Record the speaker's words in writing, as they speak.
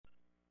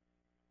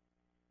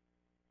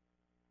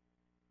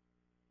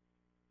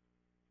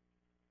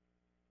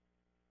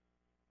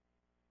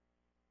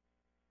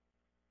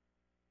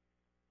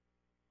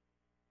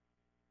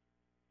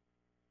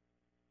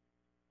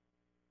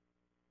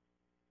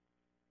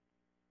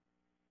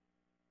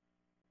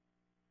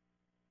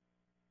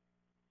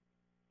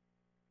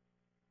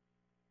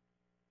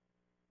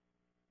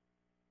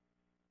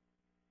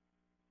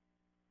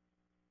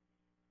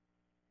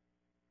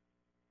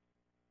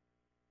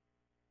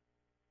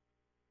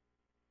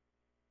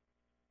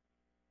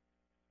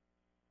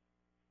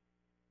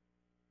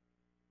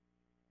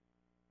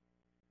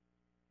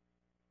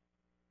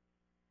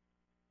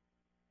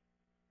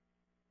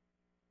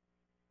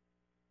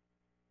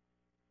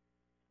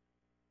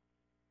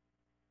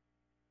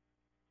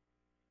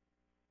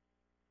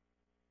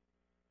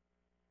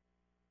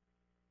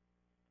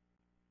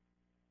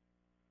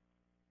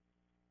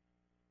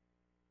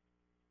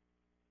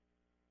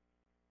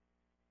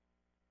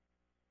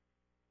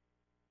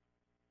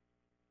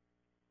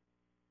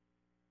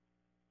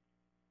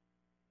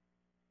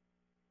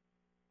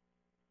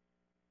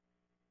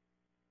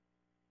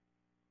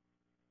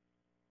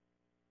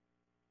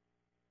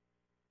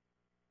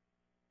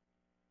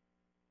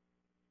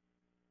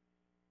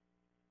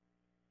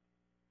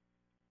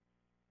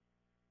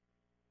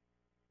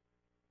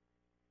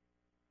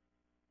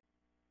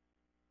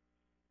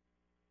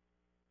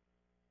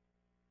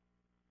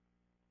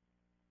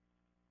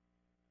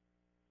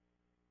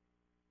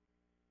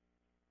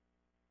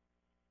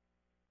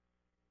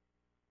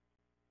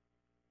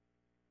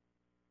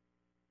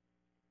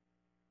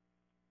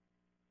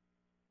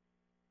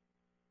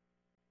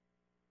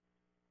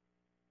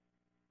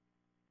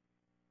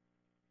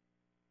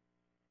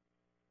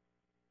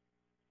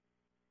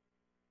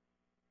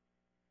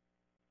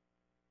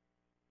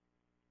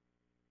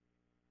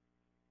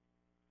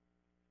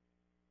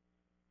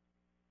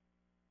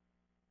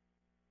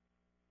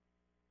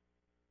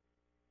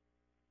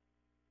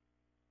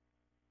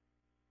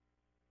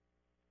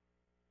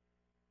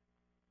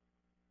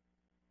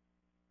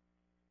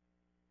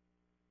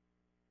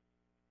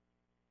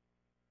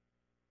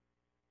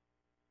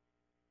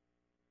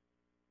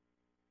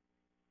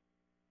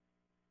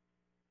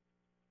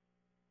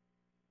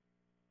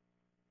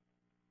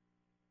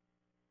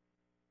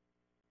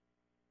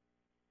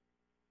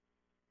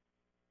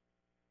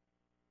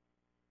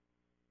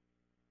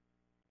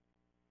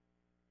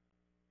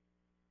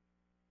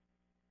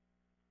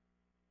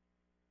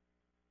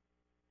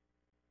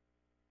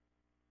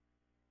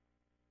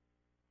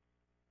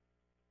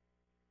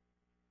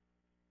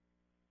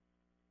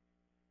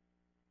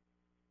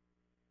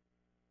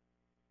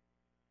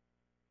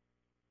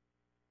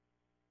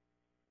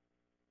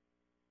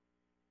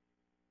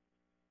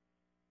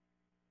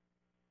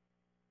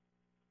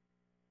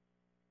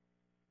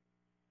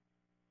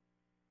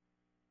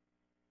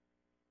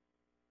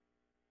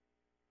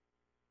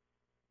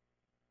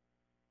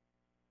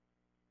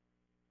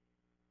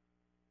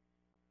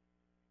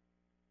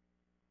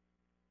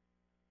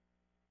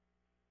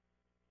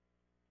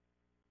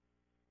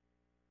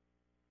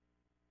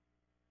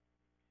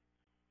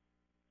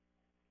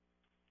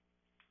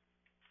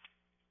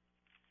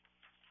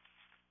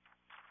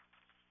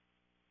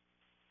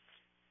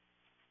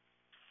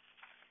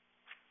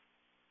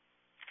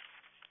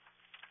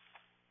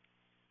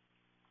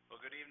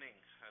evening.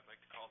 I'd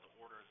like to call to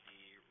order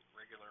the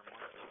regular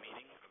monthly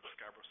meeting of the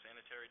Scarborough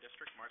Sanitary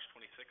District, March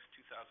 26,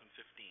 2015.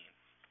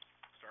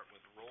 Start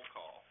with roll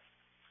call.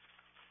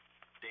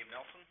 Dave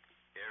Nelson?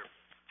 Here.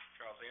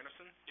 Charles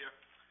Anderson? Here.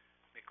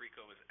 Nick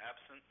Rico is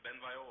absent.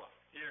 Ben Viola?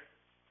 Here.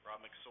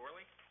 Rob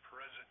McSorley?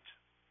 Present.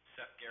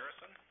 Seth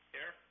Garrison?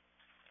 Here.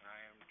 And I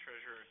am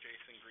Treasurer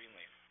Jason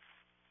Greenleaf.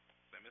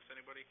 Did I miss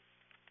anybody?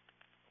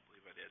 I don't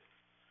believe I did.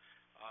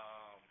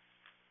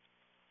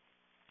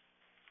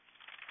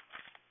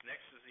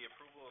 Next is the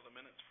approval of the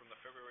minutes from the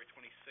February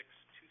 26,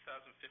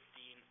 2015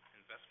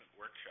 investment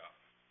workshop.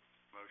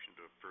 Motion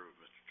to approve,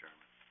 Mr.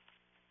 Chairman.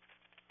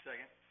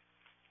 Second.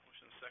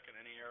 Motion and second.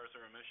 Any errors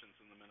or omissions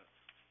in the minutes?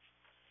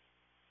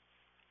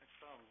 I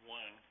found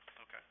one.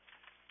 Okay.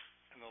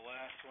 And the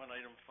last one,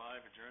 item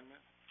 5, adjournment?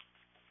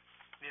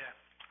 Yeah,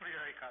 we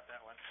already caught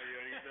that one. Oh, you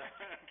already did that?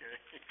 Okay.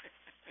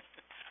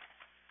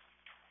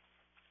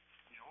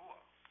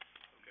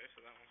 Okay,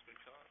 so that one's been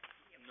caught.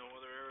 No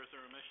other errors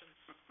or omissions?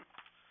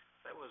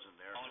 That wasn't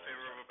there. All in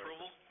favor of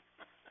approval?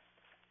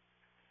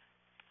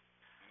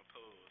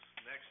 Opposed.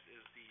 Next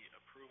is the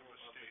approval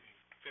of the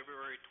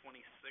February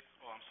 26th.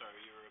 Oh, I'm sorry,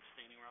 you were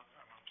abstaining, Ralph?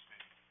 I'm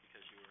abstaining.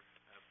 Because you were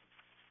absent.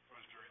 It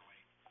was very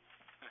late.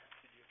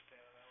 Did you abstain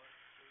on that one?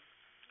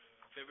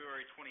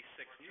 February 26,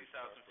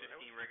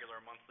 2015 regular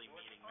monthly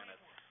meeting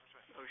minutes.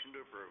 Motion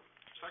to approve.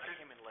 I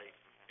came in late.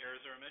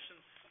 Errors or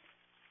omissions?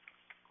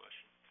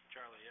 Question.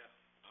 Charlie, yeah.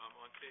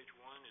 On page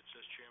 1, it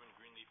says Chairman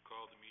Greenleaf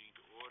called the meeting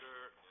to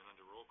order, and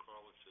under roll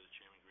call, it says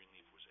Chairman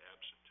Greenleaf was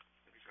absent.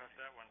 We got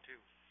that one,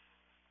 too.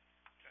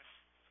 Okay.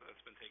 So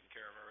that's been taken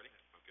care of already?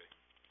 Okay.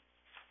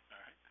 All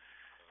right.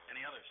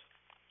 Any others?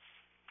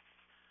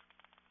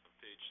 On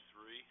page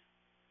 3,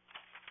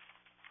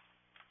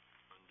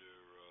 under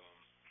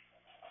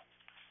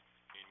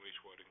Maine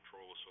Wastewater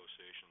Control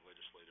Association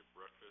legislative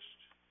breakfast,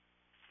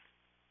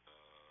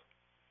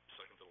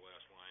 second to the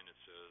last line, it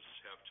says,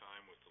 have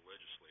time with the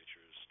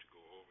legislatures to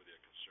go over their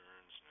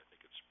concerns, and I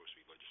think it's supposed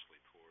to be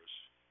legislators.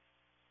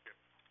 Yep.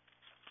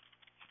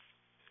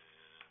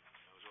 And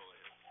that was all I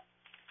had.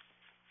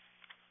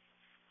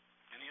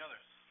 Any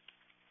others?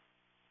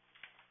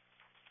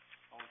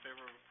 All in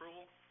favor of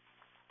approval?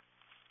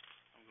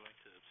 I'm going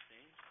to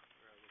abstain,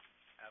 or I was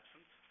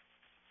absent.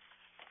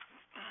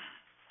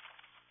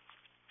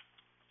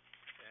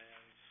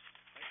 And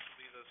next will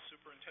be the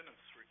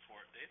superintendent's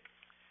report. Dave?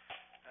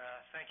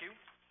 Thank you.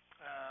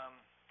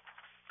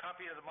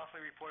 Copy of the monthly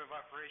report of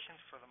operations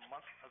for the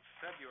month of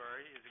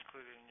February is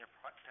included in your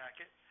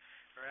packet.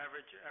 Our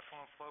average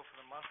effluent flow for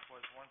the month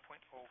was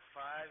 1.05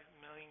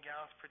 million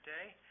gallons per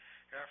day.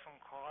 Our effluent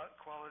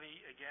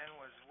quality, again,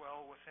 was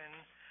well within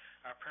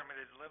our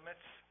permitted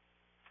limits.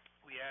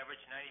 We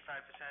averaged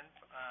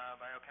 95%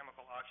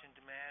 biochemical oxygen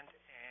demand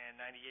and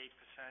 98%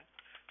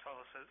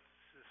 total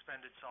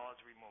suspended solids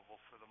removal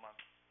for the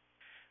month.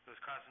 Those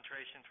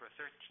concentrations were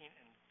 13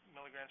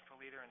 milligrams per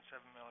liter and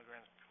 7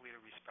 milligrams per liter,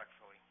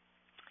 respectively.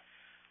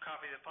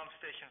 Copy of the pump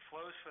station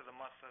flows for the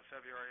month of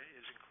February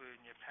is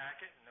included in your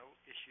packet. No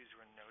issues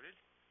were noted.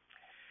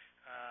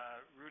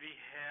 Rudy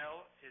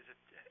Hale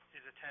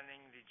is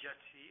attending the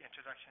JETSI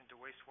Introduction to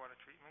Wastewater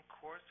Treatment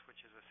course,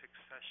 which is a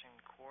 6-session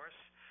course,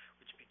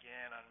 which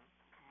began on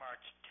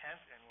March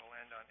 10th and will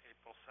end on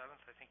April 7th.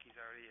 I think he's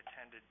already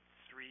attended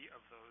 3 of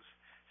those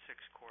 6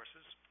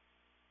 courses.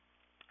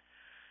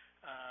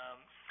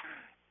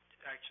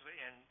 Actually,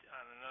 and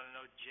on another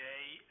note,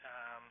 Jay,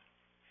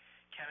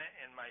 Kenneth,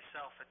 and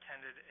myself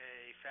attended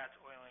a fats,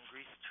 oil, and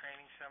grease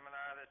training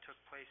seminar that took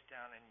place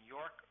down in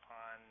York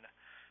on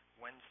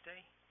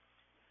Wednesday.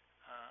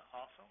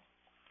 Also,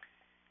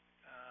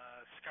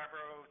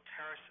 Scarborough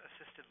Terrace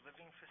Assisted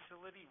Living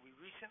Facility. We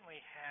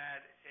recently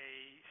had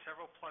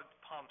several plugged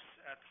pumps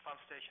at the pump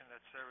station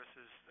that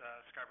services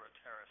Scarborough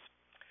Terrace.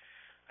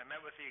 I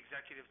met with the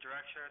executive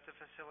director at the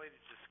facility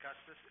to discuss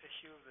this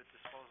issue of the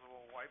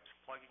disposable wipes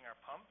plugging our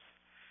pumps.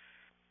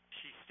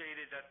 She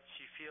stated that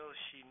she feels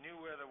she knew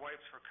where the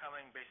wipes were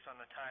coming based on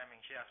the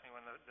timing. She asked me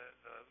when the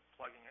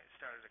plugging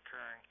started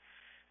occurring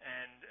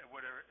and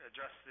would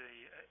address the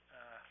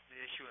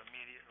issue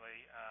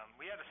immediately.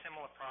 We had a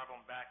similar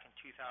problem back in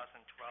 2012,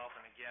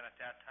 and again at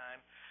that time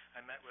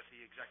I met with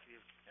the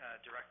executive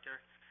director,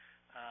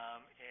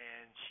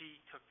 and she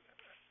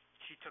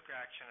took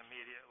action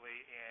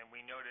immediately, and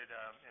we noted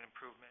an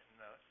improvement in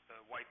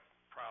the wipe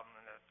problem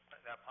in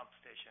that pump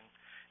station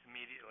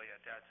immediately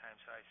at that time.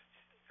 So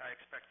I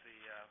expect the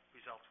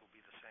results will be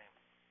the same.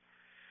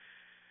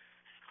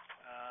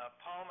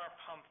 Polymer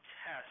pump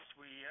test.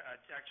 We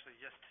actually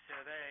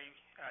yesterday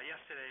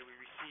we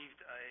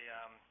received a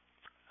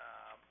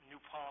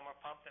new polymer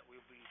pump that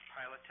we'll be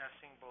pilot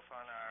testing both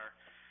on our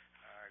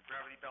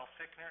gravity bell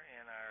thickener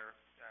and our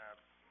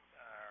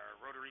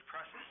rotary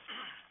presses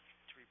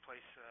to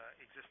replace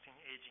existing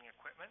aging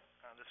equipment.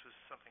 This was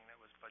something that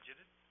was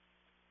budgeted.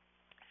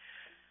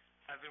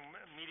 I've been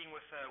meeting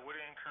with Wood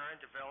 & Curran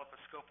to develop a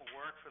scope of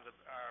work for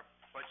our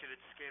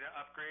budgeted SCADA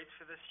upgrades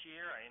for this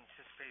year. I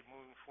anticipate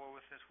moving forward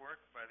with this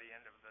work by the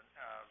end of the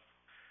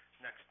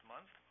next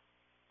month.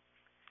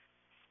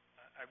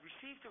 I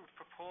received a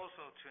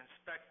proposal to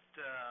inspect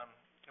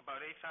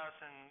about 8,000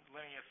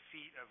 linear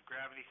feet of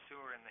gravity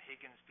sewer in the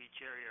Higgins Beach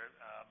area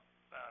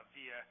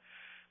via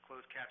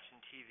closed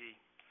caption TV.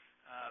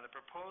 The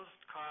proposed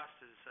cost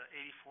is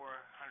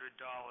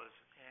 $8,400,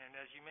 and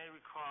as you may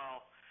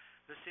recall,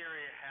 this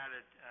area had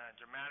a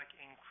dramatic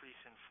increase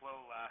in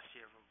flow last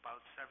year of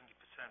about 70%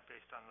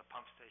 based on the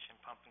pump station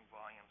pumping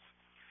volumes.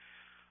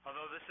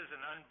 Although this is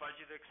an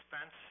unbudgeted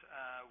expense,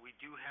 we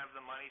do have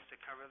the monies to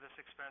cover this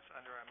expense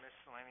under our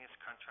miscellaneous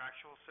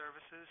contractual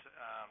services.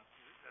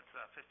 That's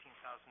a $15,000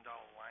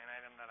 line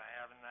item that I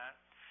have in that.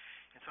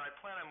 And so I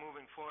plan on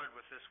moving forward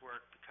with this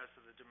work because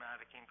of the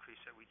dramatic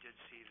increase that we did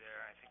see there.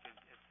 I think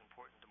it's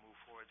important to move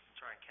forward and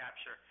try and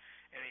capture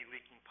any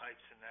leaking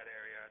pipes in that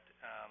area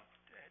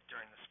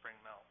during the spring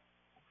melt.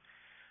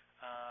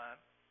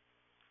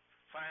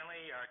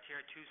 Finally, our Tier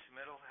 2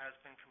 submittal has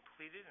been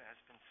completed and has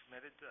been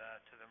submitted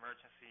to the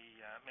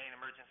Maine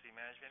Emergency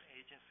Management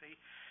Agency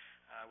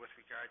with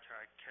regard to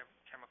our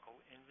chemical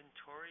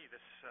inventory.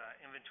 This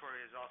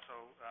inventory is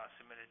also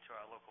submitted to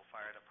our local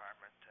fire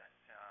department.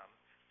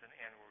 It's an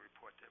annual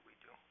report that we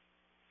do.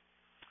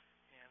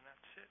 And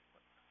that's it.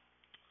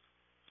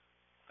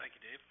 Thank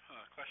you, Dave.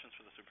 Questions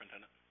for the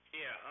superintendent?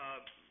 Yeah,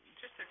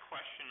 just a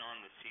question on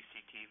the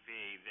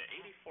CCTV. The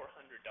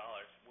 $8,400,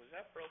 was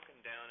that broken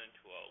down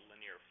into a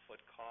linear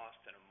foot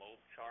cost and a mold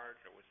charge,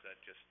 or was that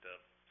just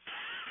a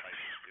price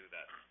to do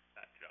that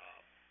job?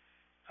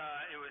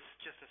 It was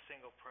just a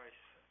single price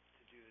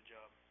to do the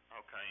job.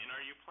 Okay, and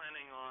are you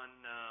planning on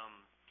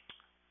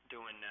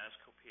doing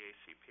NASCO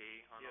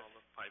PACP on Yes. all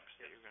the pipes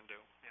that Yes. you're going to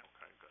do? Yeah.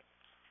 Okay, good.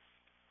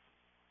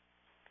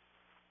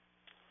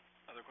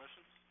 Other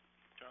questions?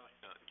 Charlie?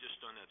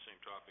 Just on that same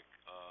topic,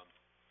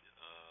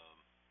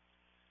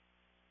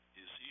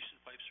 is Eastern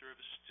Pipe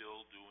Service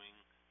still doing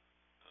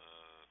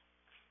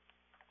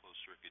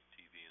closed-circuit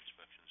TV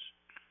inspections?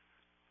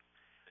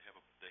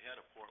 They had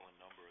a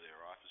Portland number. Their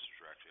offices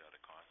were actually out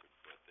of Concord,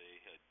 but they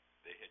had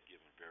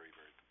given very,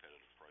 very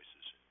competitive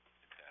prices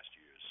in past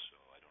years. So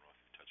I don't know if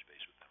you've touched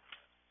base with them or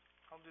not.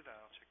 I'll do that.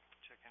 I'll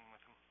check in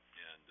with him.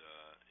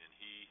 And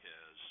he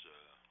has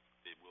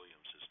Dave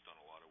Williams has done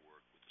a lot of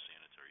work with the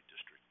Sanitary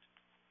District in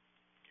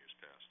years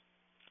past.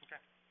 Okay.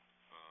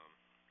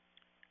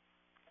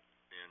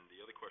 And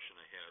the other question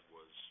I had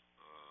was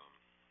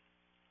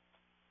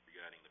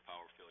regarding the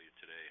power failure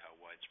today. How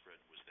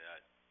widespread was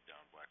that down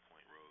Black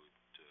Point Road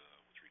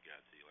with regard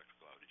to the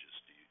electrical outages?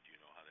 Do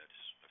you know how that's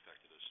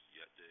affected us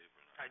yet, Dave,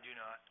 or not? I do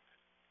not.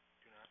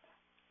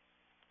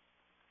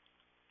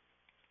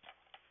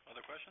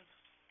 Other questions?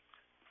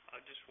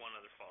 Just one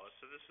other follow-up.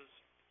 So this is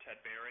Ted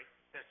Berry?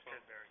 That's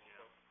Ted Berry.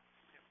 Yeah.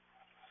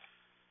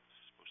 This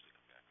is supposed to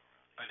come back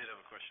around. I did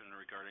have a question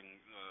regarding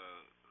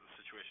the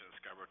situation at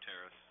Scarborough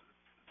Terrace.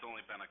 It's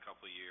only been a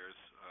couple of years.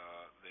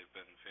 They've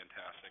been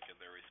fantastic at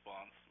their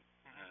response,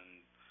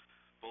 and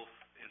both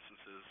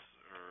instances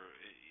are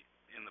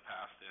in the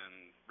past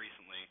and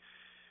recently.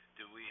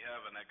 Do we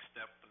have a next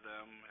step with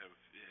them?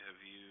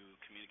 Have you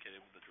communicated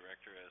with the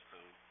director as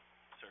to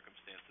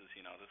circumstances?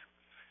 You know, this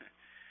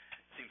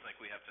seems like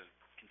we have to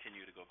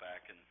continue to go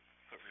back and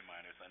put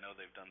reminders. I know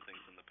they've done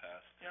things in the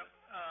past. Yep.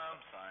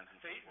 Signs and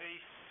so forth. They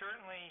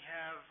certainly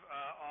have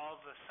all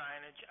the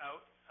signage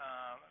out.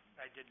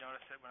 I did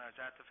notice it when I was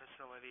at the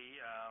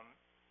facility,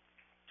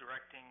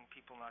 directing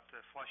people not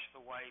to flush the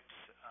wipes.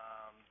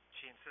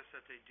 She insists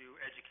that they do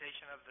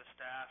education of the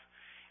staff,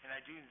 and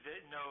I do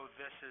know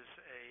this is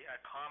a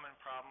common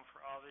problem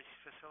for all these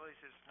facilities.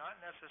 It's not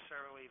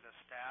necessarily the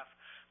staff,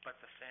 but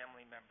the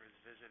family members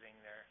visiting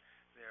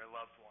their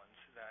loved ones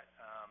that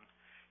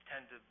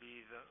tend to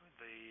be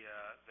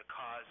the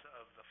cause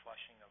of the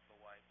flushing of the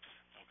wipes.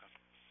 Okay.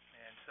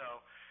 And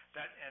so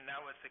that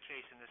was the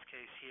case in this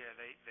case here.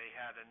 They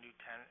had a new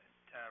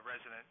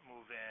resident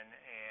move in,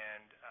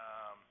 and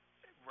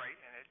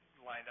it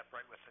lined up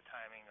right with the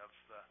timing of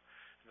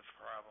the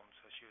problem.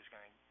 So she was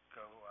going to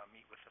go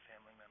meet with the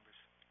family members.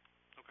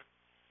 Okay.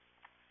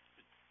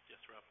 Yes,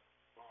 Rob.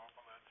 Follow up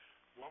on that.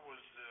 What was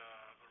the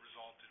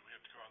result? Did we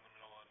have to go out in the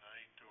middle of the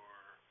night,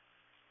 or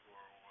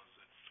was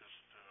it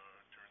just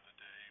during the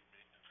day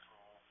maintenance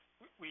call?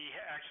 We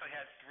actually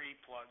had 3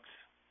 plugs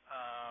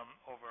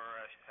over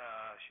a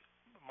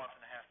month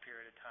and a half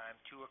period of time.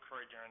 2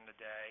 occurred during the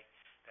day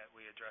that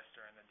we addressed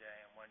during the day,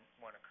 and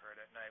one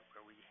occurred at night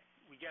where we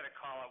get a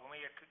call out. When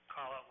we get a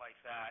call out like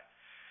that,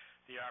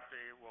 the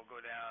operator will go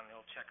down and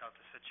he'll check out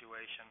the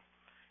situation,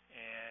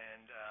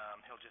 and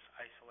he'll just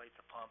isolate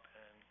the pump,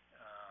 and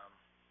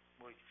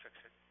we'll fix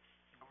it.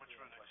 How much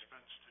of an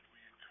expense did we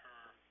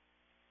incur?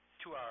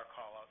 2-hour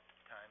call out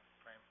time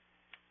frame.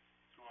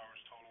 2 hours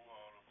total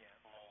out of Yeah.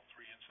 all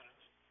 3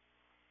 incidents?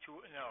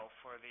 For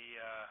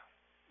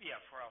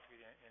all 3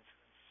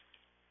 incidents.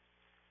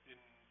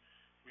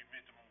 We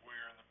made them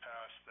aware in the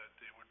past that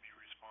they would be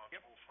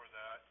responsible for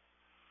that.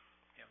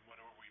 Yep. And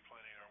what are we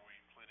planning? Are we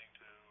planning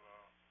to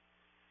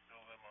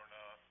bill them or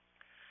not?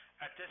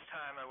 At this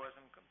time, I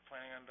wasn't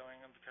planning on billing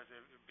them because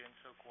they've been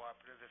so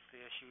cooperative. If the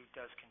issue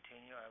does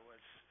continue, I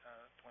was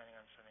planning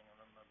on sending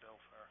them a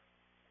bill for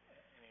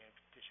any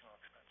additional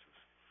expenses.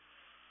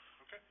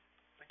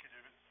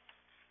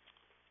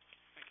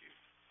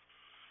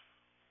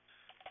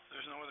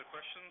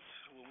 questions.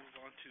 We'll move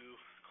on to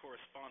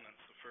correspondence.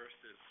 The first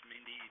is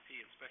Maine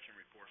DEP inspection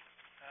report.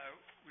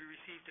 We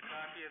received a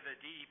copy of the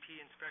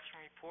DEP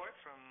inspection report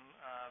from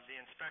the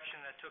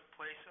inspection that took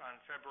place on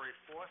February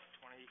 4th,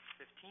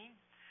 2015.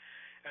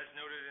 As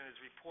noted in his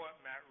report,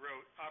 Matt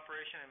wrote,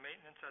 "Operation and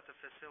maintenance at the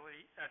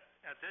facility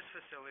at this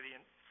facility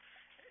and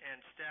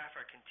staff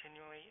are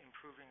continually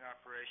improving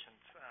operations."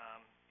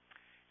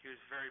 He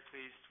was very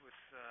pleased with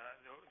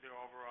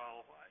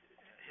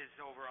his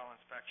overall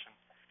inspection.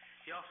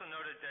 He also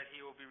noted that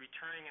he will be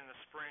returning in the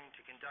spring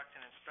to conduct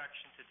an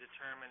inspection to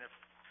determine if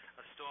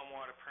a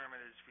stormwater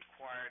permit is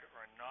required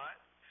or not.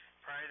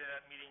 Prior to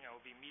that meeting, I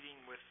will be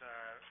meeting with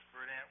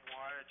Verdant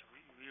Water to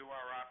review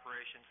our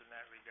operations in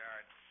that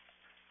regard,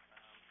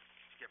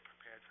 to get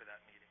prepared for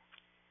that meeting.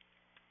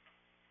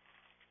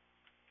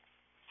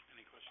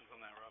 Any questions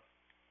on that, Rob?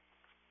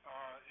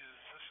 Is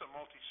this a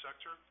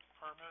multi-sector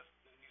permit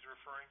that he's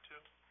referring to?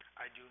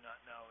 I do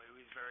not know. It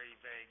was very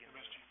vague.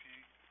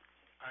 MSGP?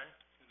 Pardon?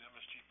 An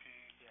MSGP?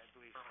 Yeah, I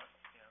believe so,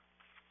 yeah.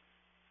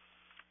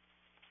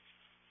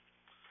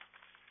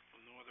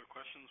 With no other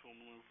questions, we'll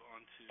move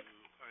on to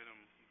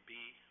item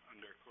B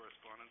under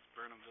correspondence,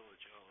 Burnham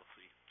Village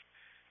LLC.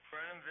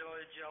 Burnham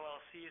Village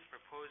LLC is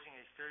proposing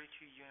a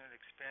 32-unit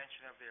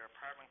expansion of their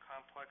apartment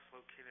complex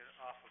located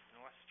off of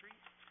North Street.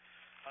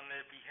 On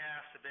their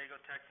behalf, Sebago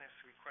Technics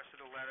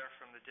requested a letter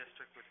from the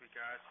district with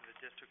regards to the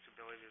district's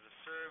ability to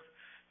serve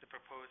the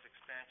proposed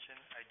expansion.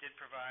 I did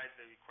provide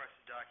the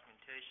requested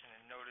documentation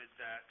and noted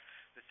that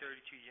the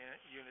 32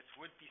 units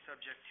would be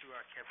subject to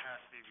our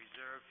capacity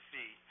reserve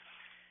fee.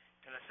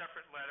 In a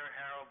separate letter,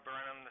 Harold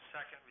Burnham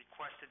II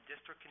requested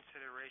district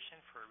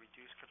consideration for a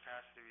reduced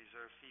capacity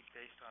reserve fee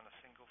based on a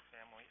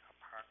single-family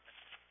apartment.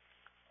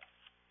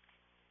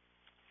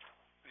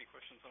 Any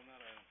questions on that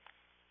item?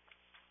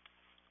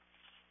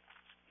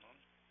 None?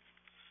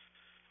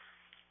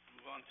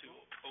 Move on to,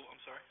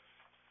 I'm sorry.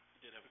 You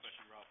did have a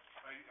question, Rob.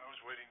 I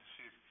was waiting to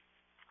see if,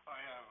 I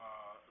have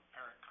a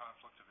apparent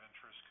conflict of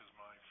interest because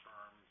my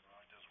firm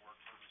does work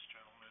for this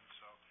gentleman,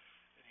 so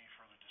any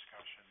further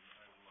discussion,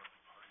 I will let the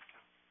party to.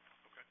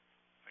 Okay.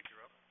 Thank you,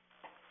 Rob.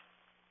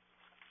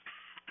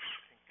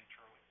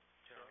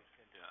 Charlie.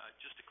 Yeah,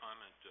 just a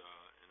comment,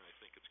 and I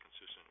think it's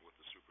consistent with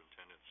the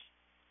superintendent's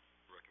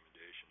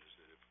recommendation, is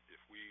that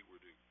if we were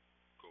to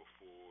go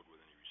forward with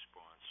any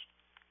response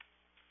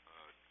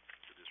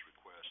to this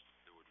request,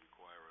 it would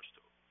require us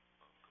to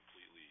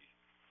completely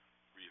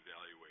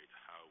reevaluate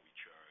how we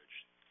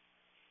charge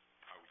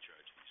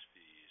these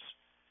fees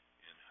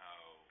and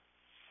how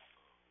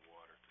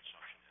water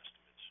consumption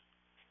estimates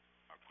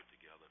are put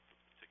together for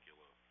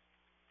particular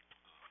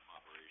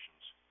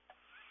operations.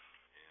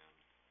 And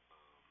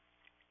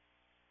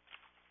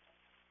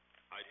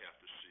I'd have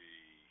to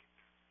see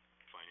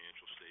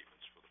financial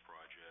statements for the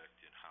project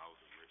and how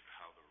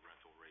the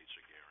rental rates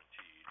are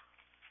guaranteed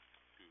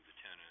to the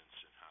tenants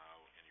and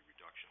how any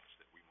reductions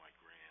that we might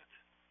grant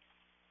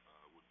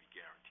would be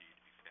guaranteed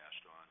to be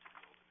passed on to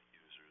the ultimate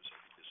users. I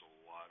think there's a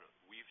lot of,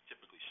 we've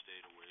typically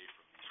stayed away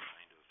from these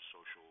kind of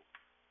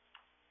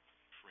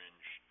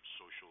fringe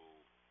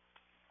social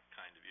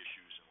kind of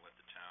issues and let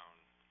the town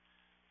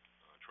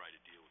try to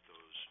deal with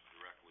those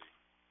directly.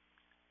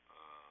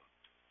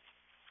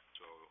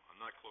 So I'm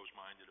not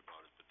closed-minded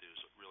about it, but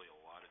there's really a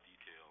lot of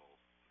detail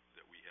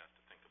that we have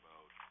to think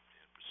about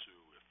and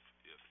pursue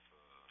if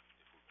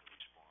we're going to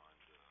respond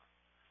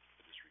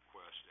to this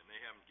request. And they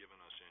haven't given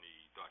us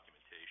any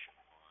documentation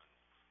on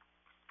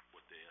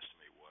what they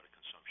estimate water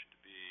consumption to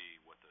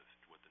be, what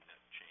the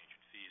net change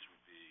in fees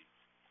would be.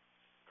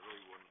 I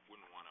really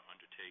wouldn't want to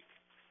undertake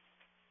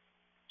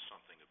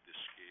something of this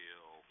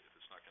scale if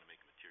it's not going to make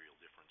a material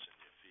difference in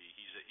their fee.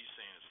 He's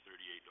saying it's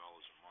 $38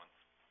 a month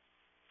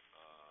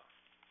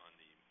on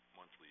the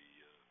monthly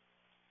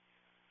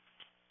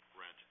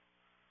rent,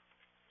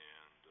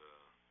 and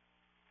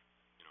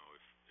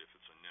if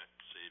it's a net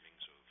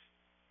savings of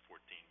 $14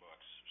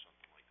 or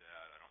something like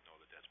that, I don't know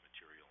that that's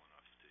material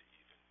enough to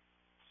even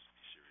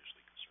be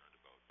seriously concerned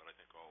about. But I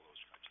think all those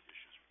types of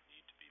issues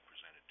need to be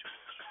presented to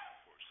us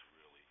for us to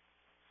really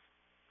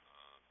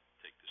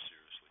take this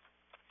seriously.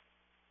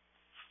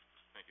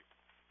 Thank you.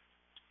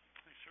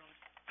 Thanks,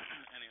 Charlie.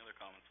 Any other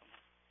comments on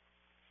that?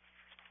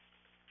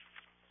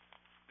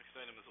 Next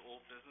item is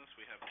old business.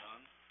 We have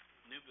none.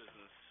 New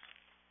business.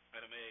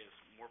 Item A is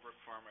Moorbrook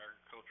Farm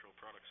Agricultural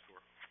Products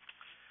Store.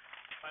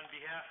 On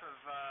behalf of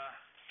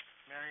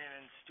Marion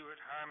and Stuart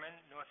Harmon,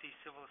 Northeast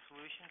Civil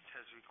Solutions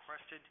has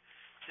requested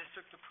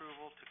district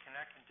approval to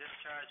connect and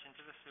discharge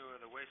into the sewer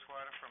the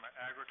wastewater from an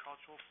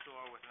agricultural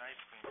store with an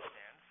ice cream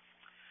stand.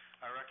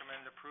 I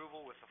recommend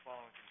approval with the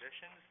following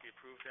conditions. The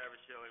approved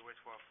average daily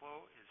wastewater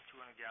flow is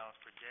 200 gallons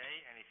per day.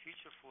 Any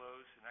future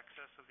flows in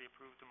excess of the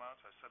approved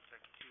amounts are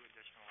subject to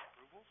additional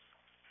approvals.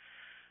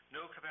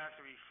 No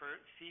capacity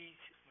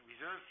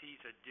reserve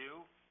fees are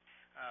due.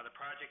 The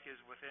project is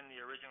within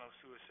the original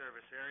sewer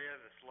service area.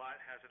 This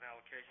lot has an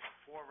allocation of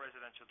 4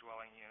 residential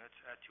dwelling units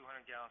at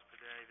 200 gallons per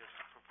day. This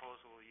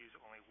proposal will use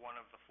only one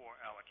of the 4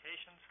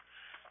 allocations.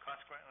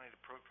 Consequently,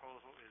 the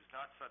proposal is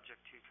not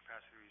subject to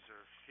capacity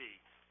reserve fee.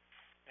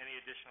 Any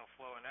additional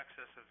flow in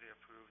excess of the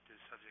approved is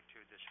subject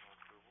to additional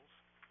approvals.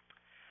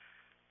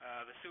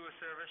 The sewer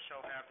service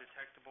shall have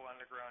detectable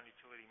underground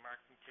utility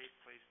marking tape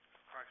placed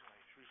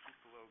approximately 3 feet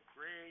below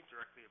grade,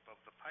 directly above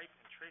the pipe,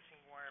 and tracing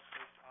wire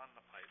placed on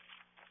the pipe.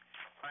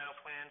 Final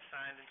plan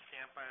signed and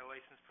stamped by a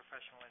licensed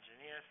professional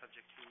engineer,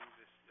 subject to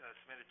this,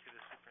 submitted to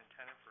the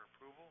superintendent for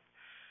approval.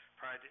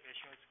 Prior to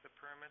issuance of the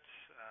permits,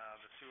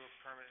 the sewer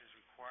permit is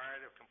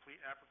required. A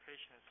complete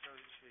application and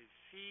associated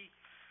fee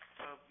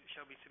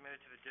shall be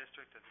submitted to the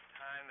district at the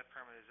time the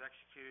permit is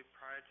executed.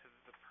 Prior to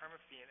the permit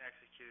being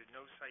executed,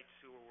 no site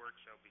sewer work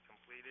shall be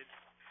completed.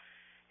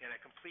 And a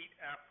complete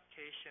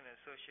application and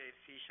associated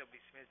fee shall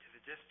be submitted to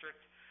the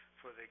district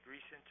for the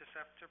grease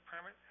interceptor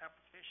permit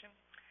application.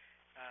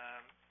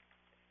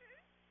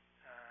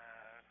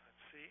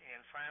 Let's see,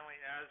 and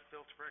finally,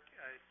 as-built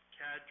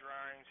CAD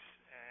drawings,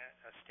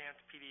 a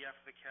stamped PDF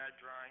of the CAD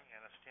drawing,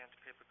 and a stamped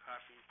paper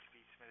copy to be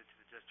submitted to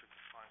the district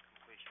upon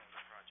completion of the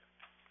project.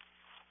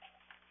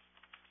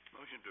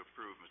 Motion to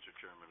approve, Mr.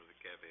 Chairman, with the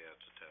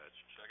caveats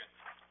attached. Second.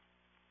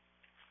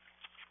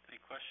 Any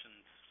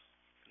questions,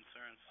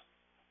 concerns?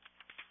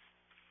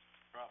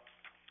 Rob?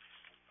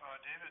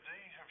 David,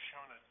 they have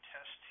shown a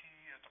test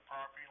tee at the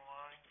property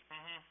line.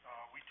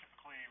 We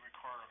typically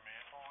require a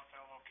manhole at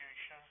that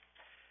location.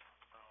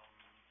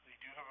 They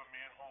do have a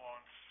manhole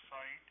on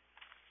site.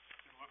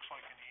 It looks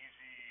like an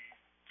easy,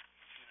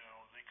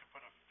 they could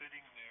put a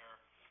fitting there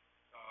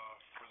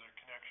for the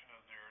connection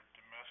of their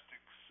domestic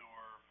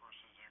sewer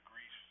versus their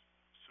grease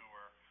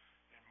sewer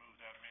and move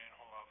that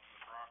manhole out to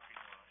the property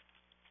line.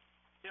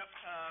 Yep,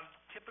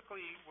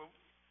 typically,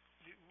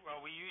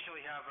 we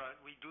usually have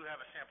we do have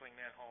a sampling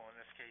manhole in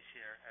this case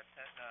here at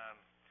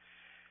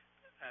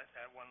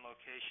one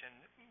location.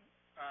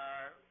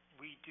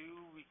 We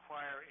do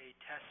require a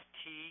test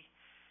tee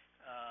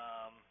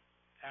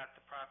at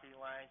the property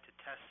line to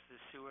test the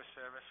sewer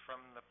service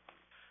from the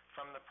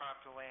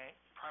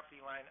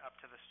property line up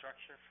to the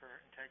structure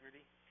for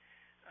integrity.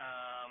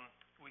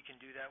 We can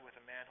do that with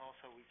a manhole,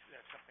 so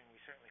that's something we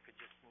certainly could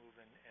just move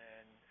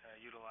and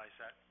utilize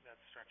that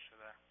structure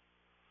there.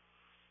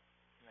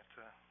 And that's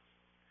a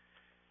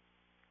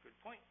good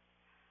point.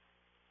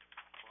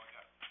 Well, I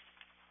got it.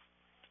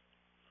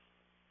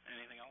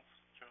 Anything else,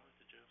 Charlie?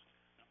 Did you have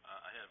something? No?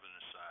 I have an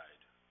aside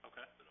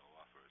Okay. that I'll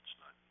offer. It's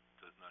not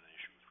an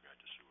issue with regard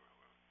to sewer,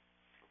 however.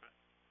 Okay.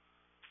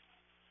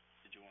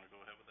 Did you want to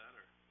go ahead with that,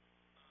 or?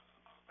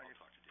 I'll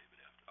talk to David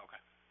after.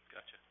 Okay,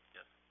 gotcha.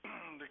 Yes.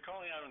 They're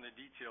calling out on the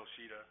detail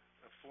sheet a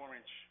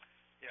 4-inch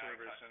Yeah,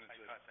 service, and I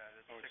it's caught that.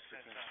 It's oh, it's 6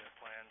 inch 6 on inch, the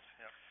plans,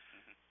 yep.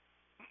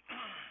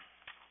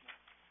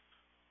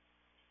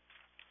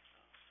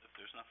 If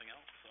there's nothing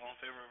else, all in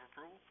favor of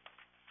approval?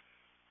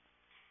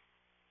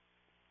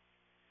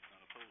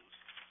 None opposed.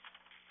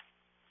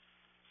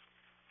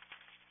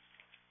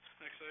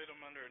 Next item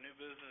under new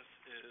business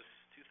is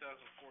 2014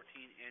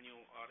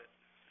 annual audit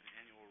and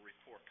annual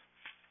report.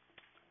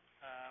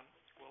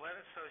 Willett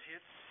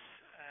Associates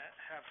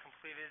have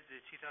completed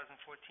the 2014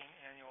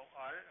 annual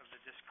audit of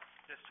the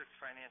district's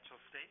financial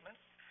statement,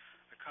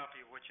 a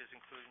copy of which is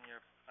included in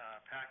your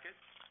packet.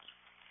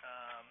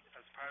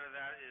 As part of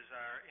that is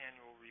our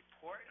annual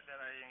report that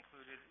I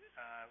included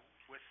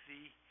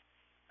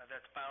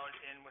that's bound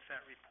in with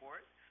that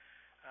report.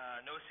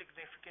 No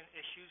significant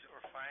issues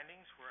or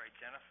findings were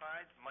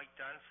identified. Mike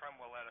Dunn from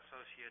Willett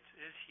Associates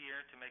is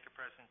here to make a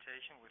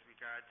presentation with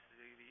regard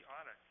to the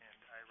audit, and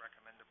I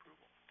recommend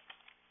approval.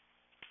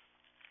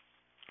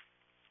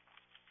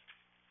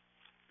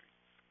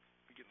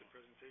 We get the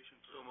presentation.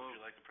 So Would moved.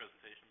 you like the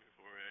presentation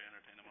before I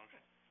entertain a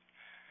motion?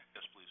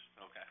 Yes, please.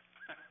 Okay.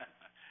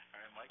 All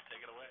right, Mike,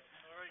 take it away.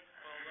 All right,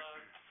 well,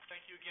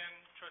 thank you again,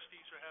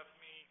 trustees, for having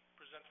me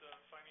present the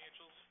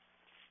financials.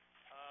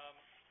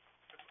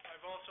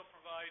 I've also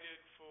provided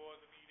for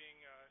the meeting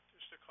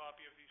just a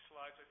copy of these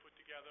slides I put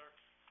together.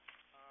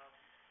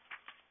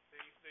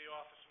 They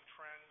offer some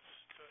trends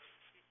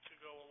to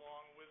go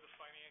along with the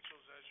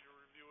financials as you're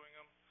reviewing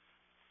them.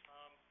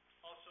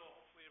 Also,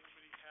 hopefully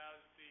everybody has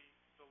the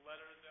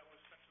letter that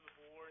was sent to the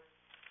board,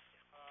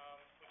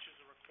 which is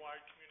a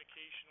required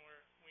communication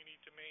we need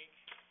to make.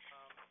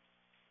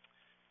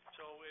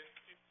 So in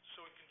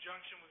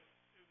conjunction with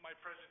my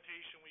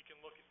presentation, we can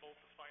look at both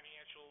the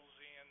financials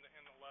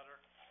and the letter.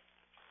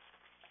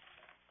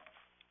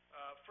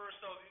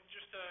 First,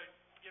 just to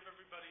give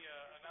everybody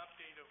an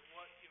update of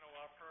what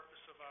our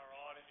purpose of our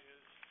audit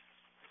is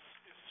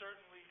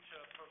certainly to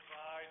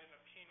provide an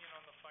opinion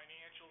on the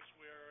financials.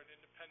 We're an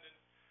independent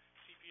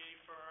CPA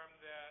firm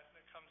that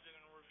comes in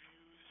and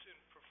reviews and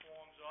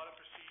performs audit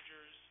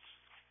procedures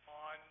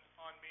on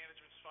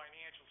management's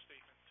financial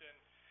statements,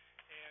 and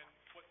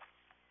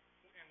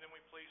then we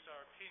place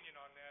our opinion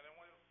on that. And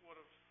what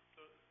of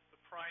the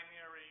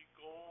primary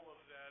goal of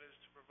that is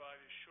to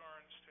provide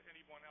assurance to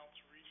anyone else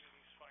reading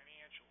these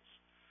financials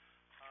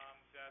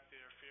that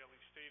they're fairly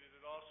stated.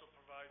 It also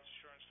provides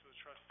assurance to the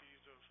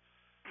trustees of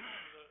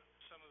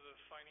some of the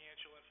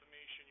financial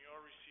information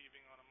you're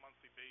receiving on a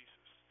monthly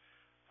basis.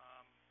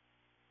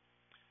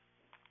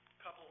 A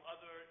couple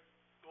other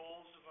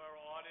goals of our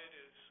audit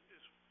is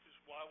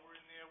while we're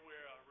in there,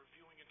 we're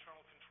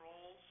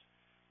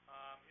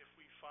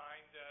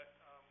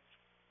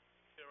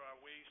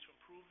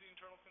approve the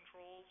internal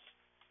controls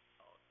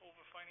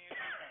over financial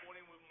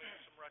reporting. We'll make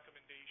some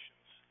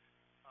recommendations.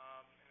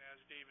 And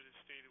as David has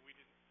stated, we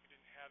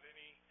didn't have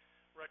any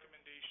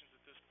recommendations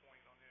at this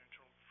point on the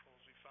internal controls.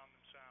 We found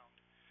them sound.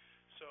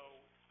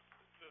 So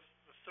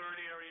the third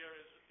area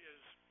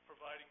is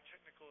providing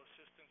technical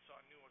assistance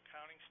on new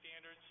accounting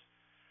standards.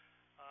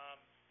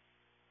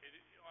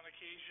 On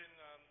occasion,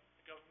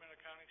 the Government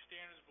Accounting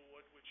Standards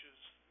Board, which is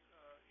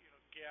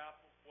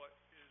GAAP, what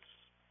is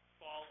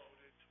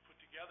followed to put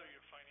together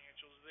your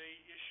financials, they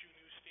issue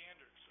new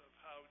standards of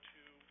how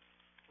to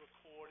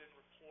record and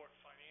report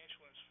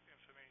financial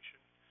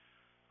information.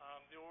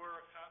 There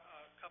were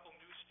a couple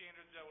new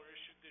standards that were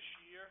issued this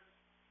year.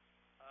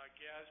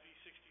 GASB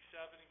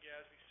 67 and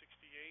GASB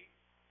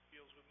 68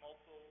 deals with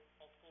multiple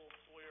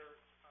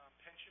employer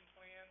pension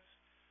plans.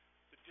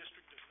 The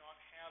district does not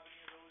have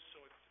any of those,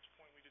 so at this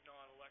point we did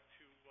not elect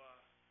to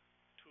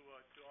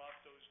adopt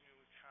those new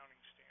accounting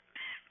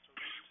standards. So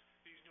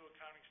these new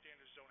accounting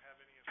standards don't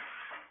have any effect.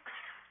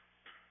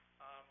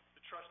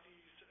 The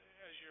trustees,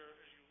 as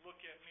you look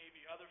at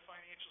maybe other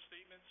financial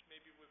statements,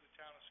 maybe with the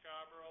town of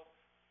Scarborough,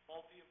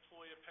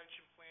 multi-employer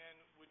pension plan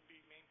would be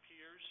Maine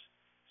peers.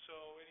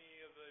 So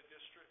any other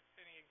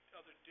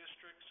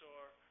districts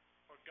or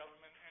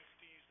government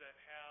entities that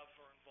have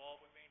or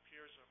involved with Maine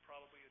peers are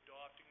probably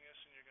adopting this,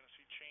 and you're going to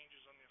see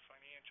changes on their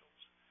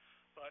financials.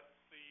 But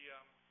the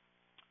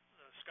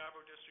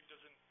Scarborough district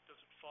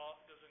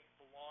doesn't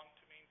belong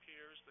to Maine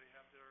peers. They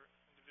have their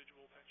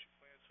individual pension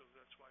plans, so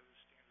that's why this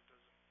standard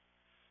doesn't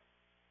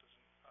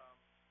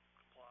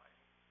comply,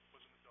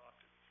 wasn't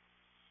adopted.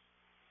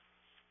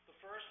 The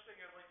first thing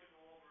I'd like to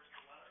go over is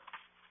the letter.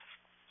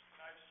 And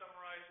I've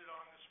summarized it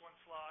on this one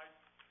slide.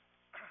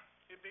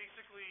 It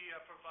basically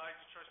provides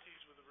the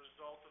trustees with the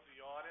result of the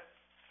audit,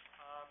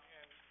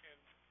 and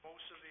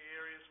most of the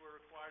areas we're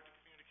required to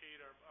communicate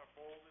are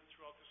bolded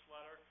throughout this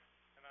letter,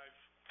 and I've,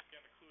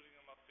 again, including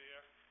them up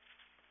there.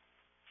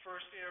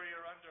 First area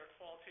under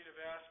qualitative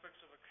aspects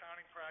of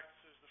accounting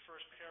practices, the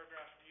first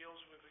paragraph deals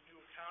with the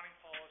new accounting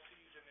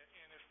policies, and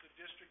if the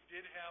district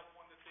did have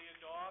one that they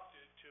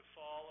adopted to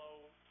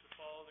follow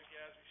the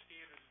GASB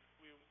standards,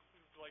 we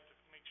would like to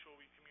make sure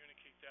we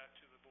communicate that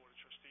to the Board of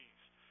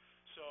Trustees.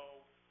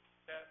 So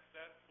that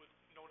would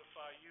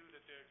notify you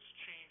that there's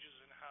changes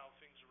in how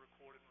things are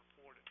recorded and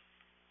reported.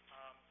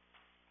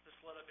 This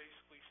letter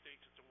basically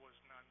states that there was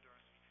none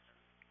during the year.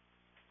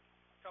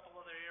 A couple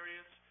other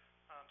areas,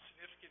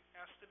 significant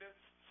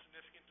estimates,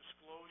 significant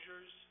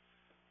disclosures.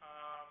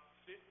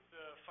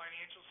 The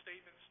financial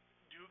statements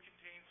do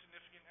contain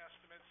significant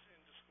estimates and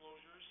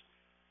disclosures.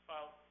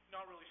 Well,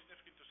 not really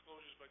significant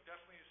disclosures, but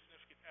definitely a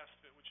significant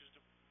estimate, which is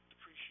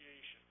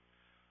depreciation.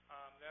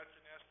 That's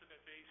an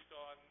estimate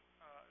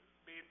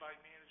made by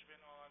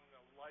management on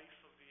the life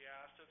of the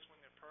assets when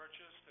they're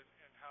purchased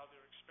and how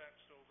they're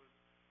expensed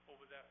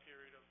over that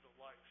period of the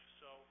life.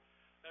 So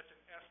that's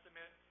an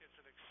estimate. It's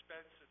an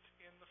expense that's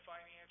in the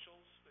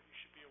financials that you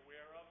should be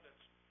aware of.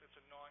 That's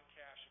a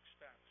non-cash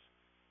expense.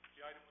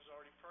 The item was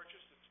already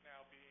purchased. It's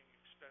now being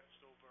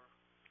expensed over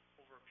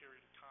a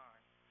period of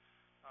time.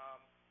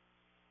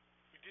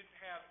 We didn't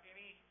have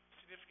any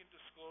significant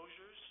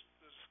disclosures.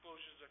 The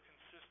disclosures are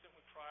consistent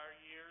with prior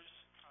years,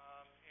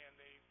 and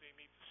they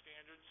meet the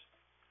standards.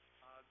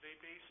 They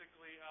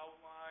basically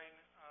outline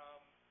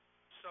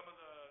some of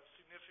the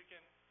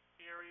significant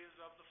areas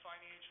of the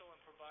financial and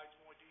provides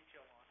more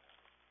detail on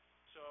that.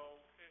 So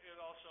it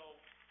also,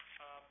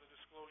 the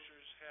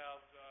disclosures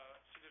have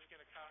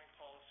significant accounting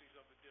policies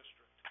of the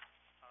district.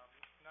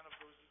 None of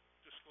those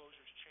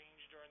disclosures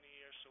changed during the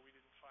year, so we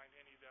didn't find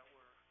any that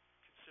were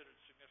considered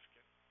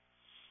significant.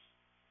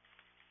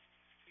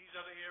 These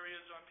other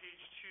areas on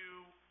page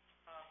 2,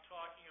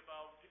 talking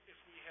about if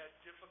we had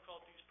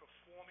difficulties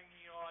performing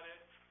the audit,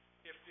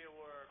 if there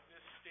were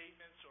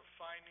misstatements or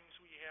findings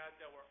we had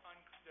that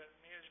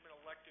management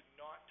elected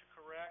not to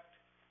correct,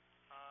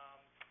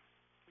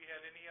 we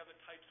had any other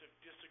types of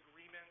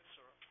disagreements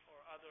or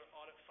other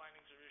audit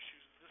findings or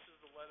issues, this is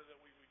the letter that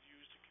we would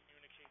use to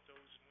communicate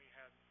those, and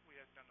we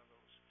had none of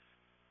those.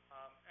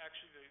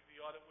 Actually,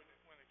 the audit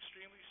went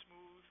extremely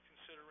smooth,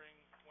 considering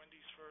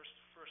Wendy's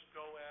first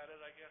go at it,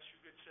 I guess you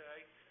could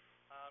say.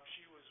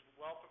 She was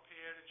well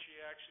prepared, and she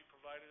actually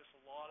provided us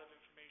a lot of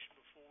information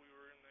before we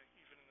were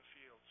even in the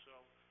field. So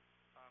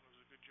it was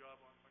a good job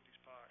on Wendy's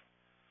part.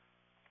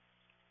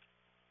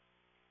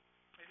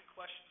 Any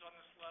questions on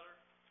this letter?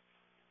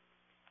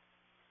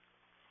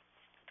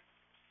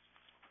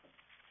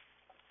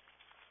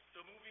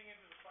 So moving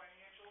into the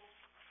financials.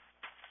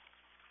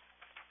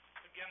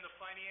 Again, the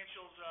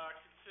financials are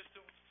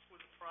consistent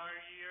with the prior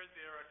year.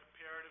 They're a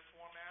comparative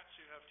format,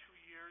 so you have 2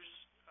 years,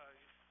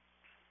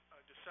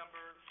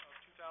 December of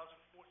 2014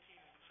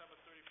 and December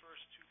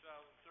 31st,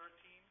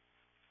 2013.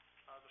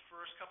 The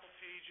first couple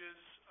pages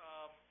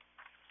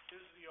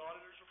is the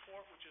auditor's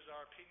report, which is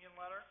our opinion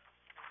letter.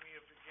 And we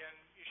have again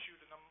issued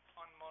an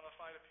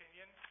unmodified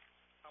opinion,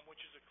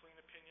 which is a clean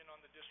opinion on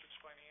the district's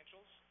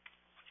financials.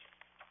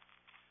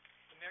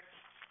 The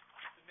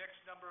next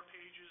number of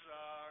pages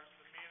are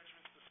the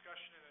management's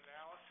discussion and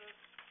analysis.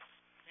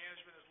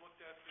 management has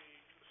looked at the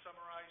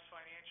summarized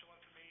financial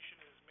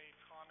information and has made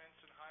comments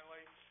and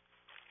highlights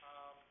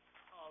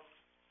of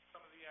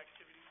some of the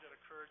activities that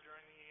occurred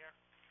during the year.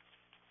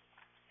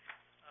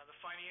 The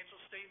financial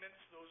statements,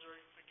 those are,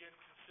 again,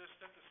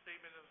 consistent. The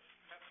statement of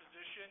net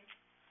position,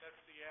 that's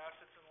the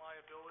assets and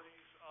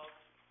liabilities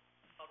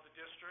of the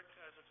district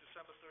as of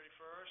December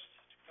 31st,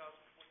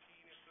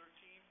 2014 and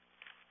 13.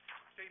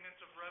 Statements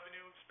of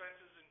revenue,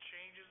 expenses, and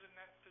changes in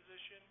net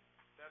position,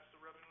 that's the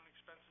revenue and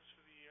expenses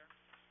for the year.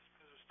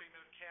 There's a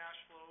statement of cash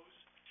flows,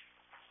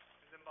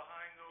 and then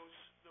behind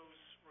those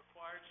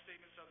required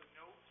statements are the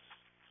notes,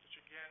 which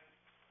again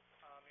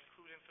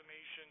include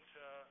information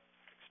to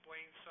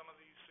explain some of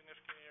these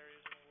significant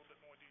areas in a little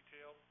bit more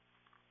detail.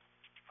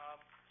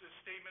 The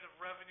statement of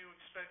revenue,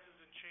 expenses,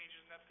 and changes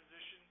in that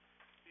position,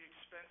 the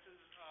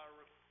expenses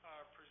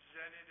are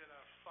presented in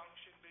a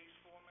function-based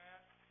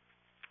format.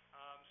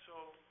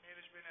 So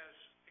management has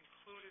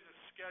included a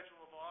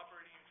schedule of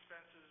operating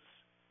expenses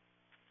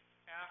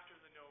after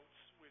the notes,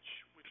 which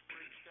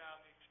breaks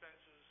down the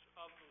expenses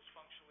of those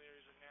functional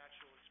areas and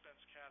natural expense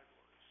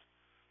categories,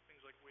 things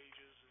like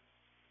wages and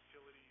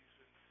utilities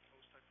and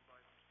those type of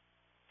items.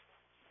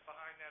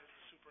 Behind that is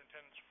the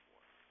superintendent's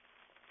report.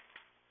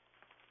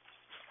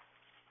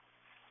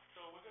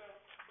 So we're going to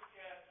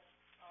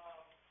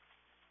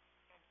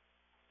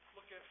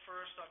look at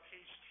first on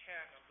page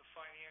 10 of the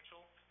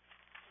financial.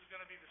 This is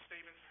going to be the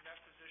statements of net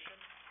position,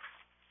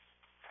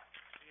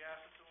 the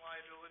assets and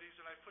liabilities,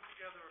 and I put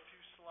together a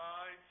few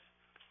slides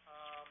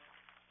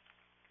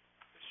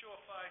that show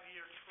a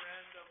 5-year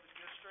trend of the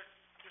district,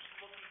 just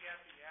looking at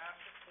the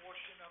asset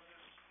portion of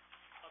this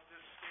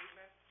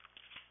statement,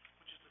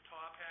 which is the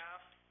top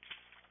half.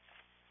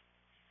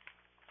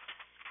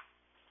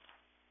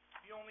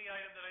 The only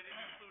item that I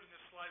didn't include in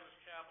this slide was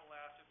capital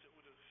assets. It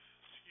would have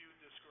skewed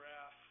this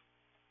graph,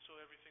 so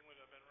everything would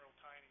have been real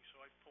tiny. So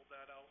I pulled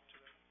that out to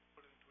then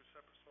put it into a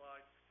separate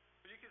slide.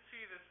 But you can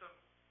see there's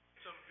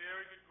some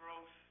very good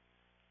growth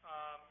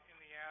in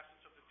the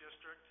assets of the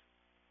district.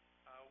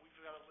 We've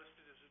got it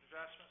listed as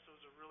investments.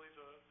 Those are really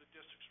the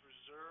district's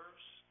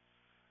reserves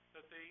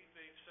that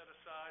they've set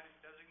aside and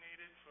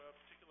designated for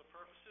particular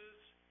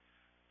purposes.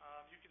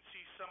 You can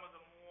see some of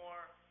the more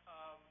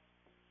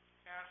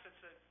assets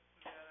that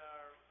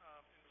are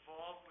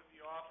involved with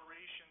the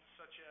operations,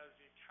 such as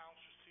the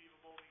accounts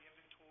receivable, the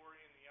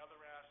inventory, and the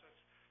other assets.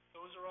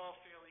 Those are all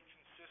fairly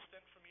consistent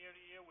from year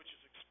to year, which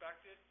is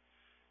expected,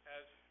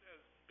 as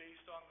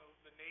based on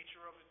the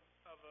nature of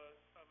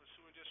a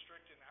sewer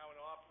district and how it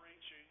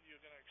operates. You're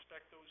going to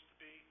expect those to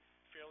be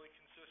fairly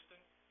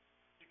consistent.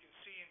 You can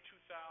see in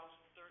 2013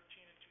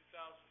 and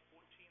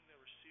 2014 the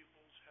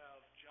receivables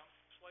have jumped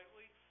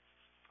slightly.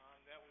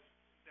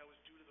 That was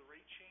due to the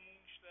rate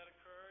change that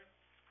occurred.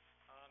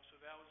 So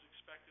that was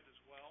expected as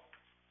well.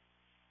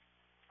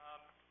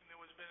 And there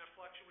has been a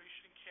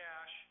fluctuation in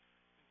cash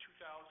in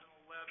 2011.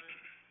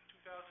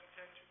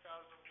 2010,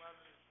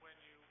 2011 is when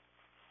you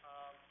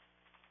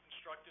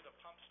constructed a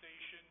pump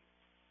station.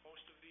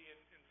 Most of the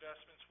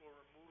investments were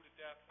removed at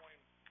that point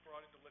and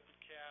brought into liquid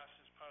cash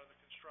as part of the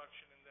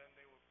construction, and then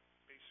they were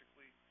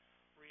basically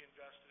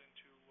reinvested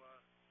into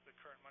the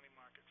current money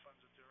market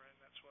funds that they're in.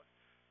 That's what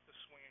the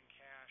swing in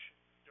cash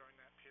during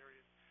that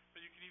period.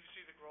 But you can even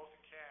see the growth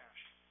in cash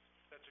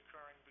that's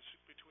occurring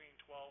between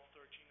 12,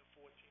 13, and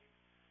 14.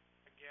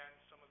 Again,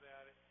 some of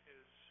that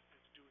is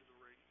due to the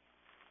rate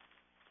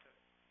that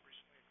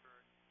recently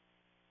occurred.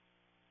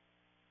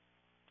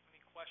 Any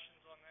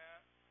questions on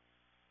that?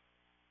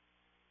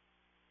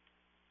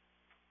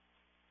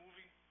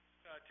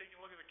 Taking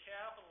a look at the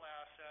capital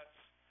assets,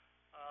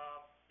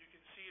 you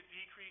can see a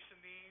decrease in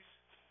these.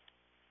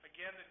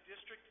 Again, the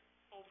district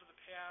over the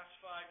past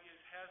 5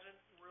 years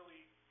hasn't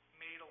really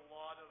made a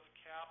lot of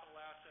capital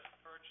asset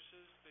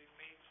purchases. They've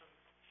made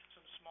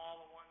some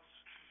smaller ones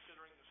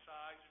considering the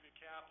size of your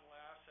capital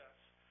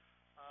assets.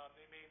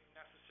 They made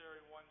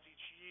necessary ones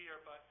each year,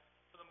 but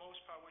for the most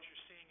part what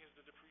you're seeing is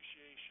the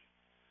depreciation.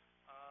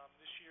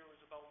 This year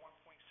was about $1.6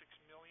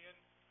 million.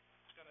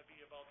 It's going to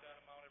be about that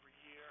amount every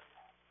year.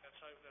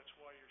 That's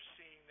why you're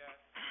seeing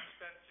that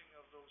expensing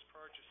of those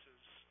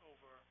purchases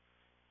over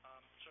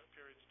certain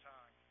periods of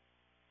time.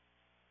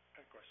 I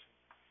have a question.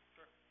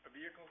 Sure. Are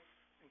vehicles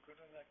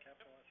included in that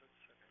capital assets?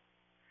 Okay.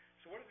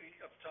 So what are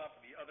up top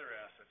of the other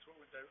assets? What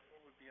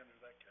would be under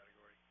that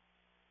category?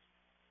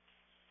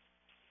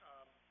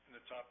 In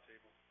the top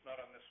table,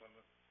 not on this one,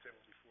 the table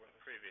before this.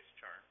 Previous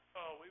chart.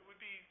 Oh, it would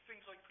be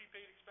things like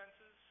prepaid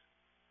expenses.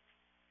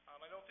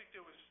 I don't think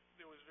there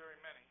was very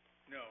many.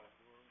 No,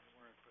 there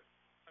weren't, but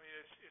I mean,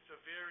 it's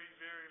a very,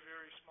 very,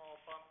 very small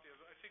bump there.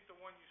 I think the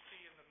one you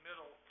see in the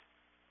middle,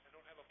 I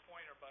don't have a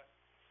pointer, but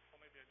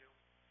well, maybe I do.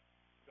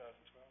 2012.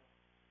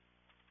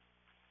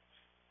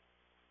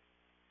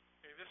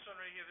 Okay, this one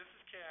right here, this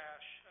is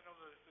cash. I know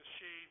the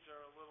shades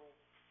are a little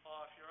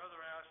off. Your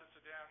other assets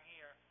are down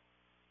here,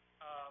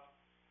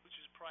 which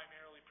is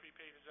primarily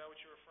prepaid. Is that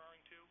what you're referring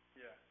to?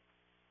 Yeah.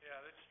 Yeah,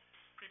 that's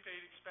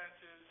prepaid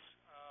expenses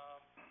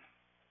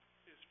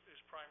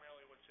is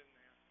primarily what's in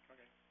there.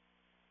 Okay.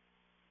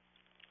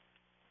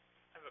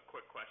 I have a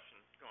quick question,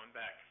 going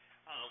back.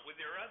 With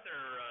your other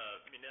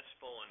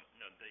municipal and,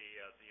 no,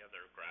 the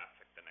other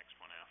graphic, the next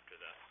one after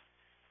this,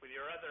 with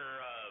your other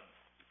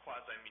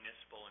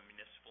quasi-municipal and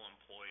municipal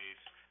employees,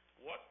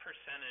 what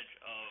percentage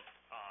of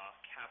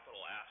capital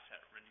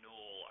asset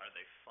renewal are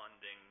they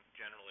funding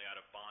generally out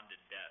of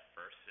bonded debt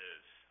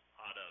versus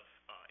out of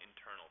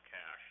internal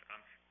cash?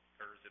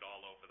 Or is it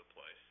all over the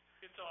place?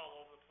 It's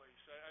all over the place.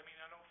 I mean,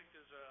 I don't think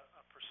there's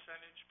a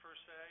percentage per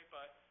se,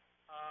 but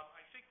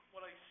I think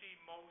what I see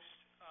most,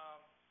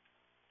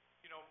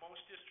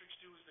 most districts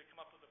do is they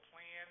come up with a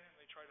plan and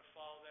they try to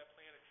follow that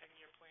plan, a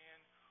 10-year plan,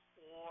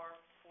 or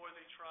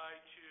they try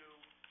to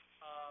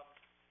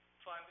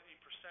fund a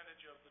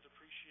percentage of the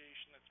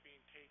depreciation that's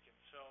being taken.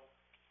 So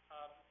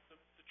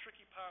the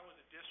tricky part with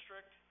a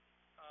district,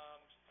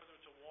 whether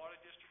it's a water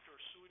district or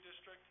a sewer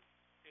district,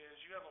 is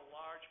you have a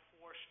large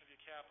portion of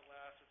your capital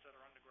assets that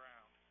are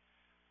underground.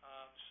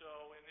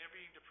 And they're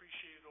being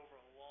depreciated over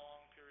a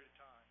long period of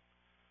time.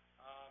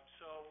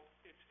 So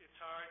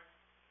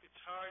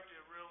it's hard to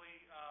really,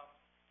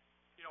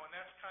 and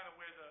that's kind of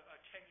where a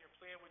 10-year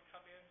plan would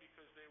come in,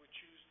 because they would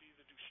choose to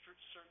either do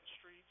certain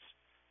streets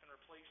and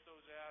replace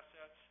those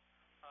assets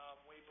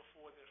way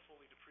before they're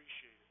fully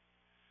depreciated.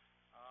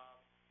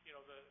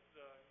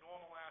 The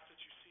normal assets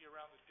you see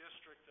around the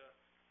district,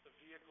 the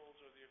vehicles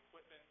or the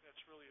equipment, that's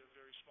really a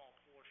very small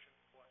portion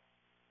of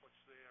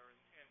what's there.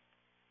 And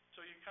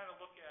so you kind of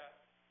look at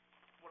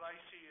what I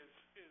see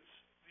is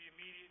the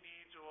immediate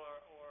needs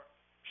or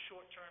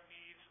short-term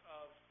needs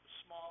of the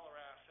smaller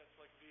assets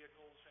like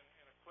vehicles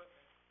and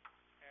equipment,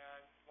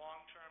 and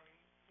long-term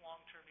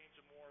needs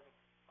are more of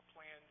a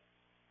planned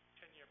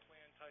 10-year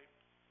plan type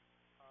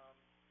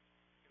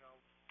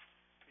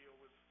deal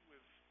with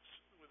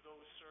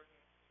those certain,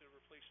 they're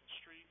replacing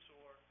streets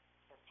or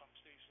pump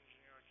stations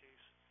in your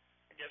case.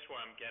 I guess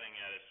what I'm getting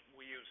at is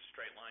we use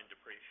straight line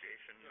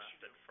depreciation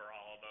method for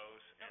all of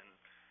those, and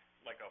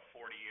like a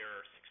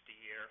 40-year or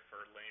 60-year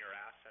for linear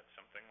assets,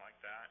 something like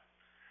that.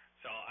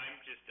 So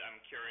I'm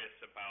curious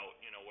about,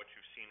 what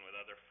you've seen with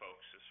other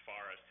folks as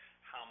far as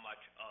how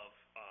much of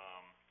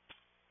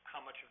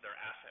their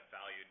asset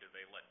value do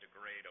they let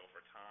degrade over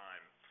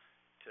time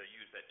to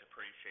use that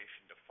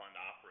depreciation to fund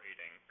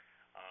operating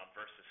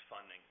versus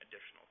funding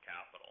additional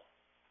capital.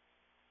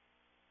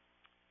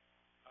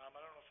 I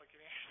don't know if I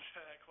can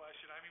answer that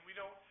question. I mean, we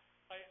don't.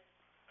 I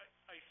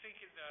think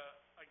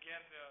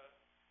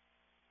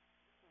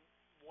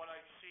what I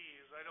see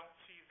is I don't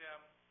see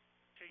them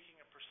taking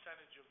a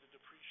percentage of the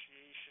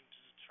depreciation to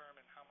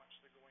determine how much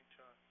they're going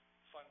to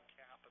fund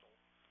capital.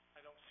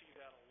 I don't see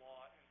that a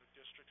lot in the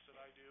districts that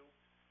I do.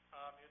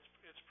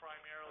 It's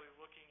primarily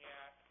looking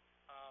at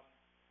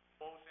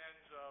both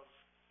ends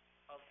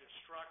of the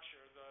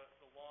structure,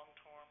 the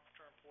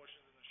long-term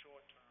portions and the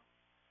short-term.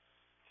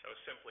 So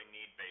simply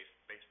need-based,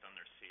 based on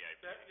their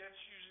CIP.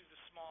 That's usually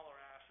the smaller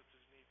assets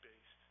is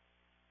need-based.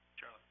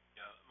 Charlie?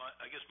 Yeah,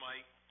 I guess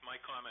my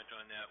comment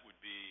on that would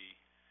be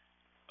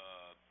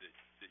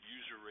that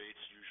user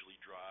rates usually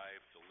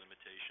drive the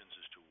limitations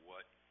as to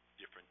what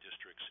different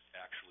districts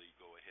actually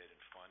go ahead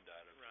and fund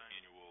out of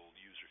annual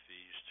user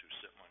fees to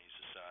set monies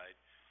aside.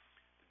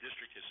 The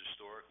district has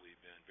historically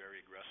been very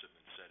aggressive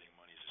in setting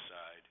monies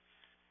aside.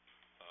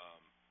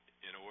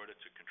 In order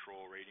to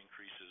control rate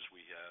increases,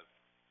 we have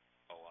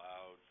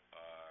allowed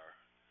our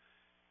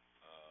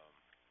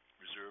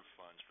reserve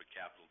funds for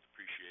capital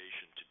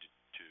depreciation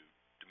to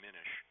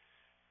diminish,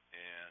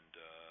 and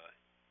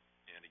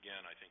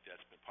again, I think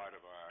that's been part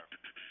of our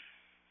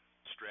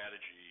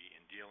strategy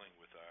in dealing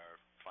with our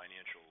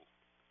financial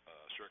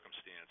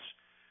circumstance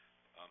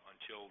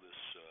until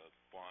this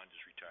bond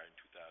is retired in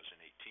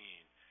 2018,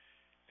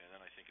 and then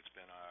I think it's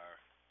been our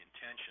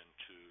intention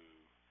to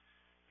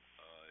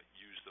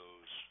use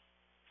those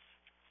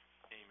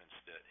payments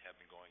that have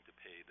been going to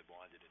pay the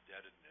bonded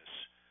indebtedness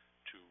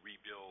to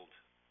rebuild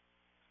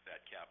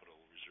that capital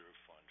reserve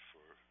fund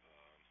for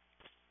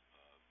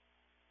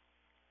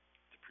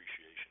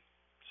depreciation.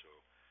 So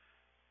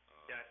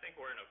yeah, I think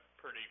we're in a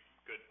pretty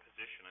good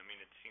position. I mean,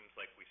 it seems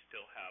like we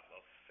still have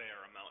a fair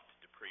amount to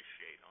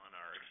depreciate on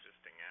our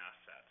existing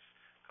assets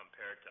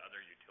compared to other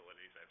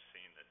utilities I've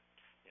seen that,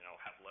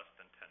 have less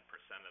than 10%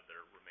 of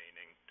their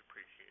remaining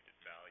depreciated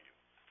value.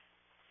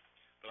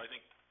 but I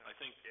think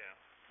Yeah.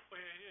 Well,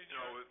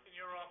 and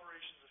your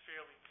operations are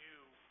fairly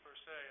new per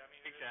se. I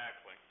mean,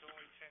 Exactly. It's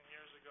only 10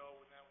 years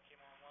ago when that came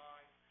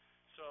online,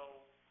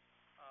 so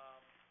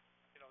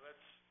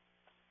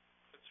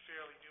that's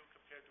fairly new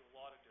compared to a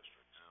lot of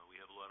districts. we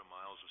have a lot of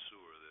miles of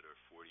sewer that are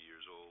 40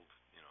 years old,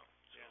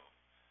 so Yeah.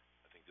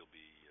 I think there'll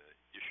be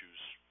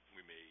issues.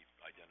 We may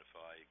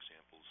identify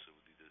examples of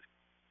the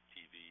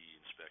TV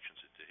inspections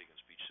at the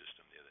Higgins Beach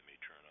system there that may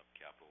turn up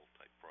capital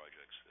type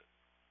projects that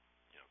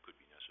could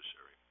be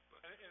necessary.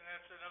 But And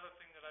that's another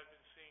thing that I've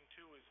been seeing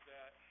too, is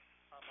that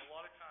a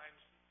lot of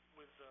times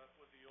with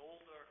the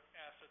older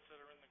assets that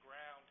are in the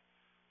ground,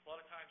 a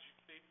lot of times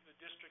the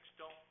districts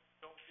don't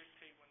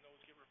dictate when those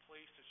get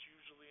replaced. It's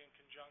usually in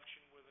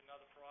conjunction with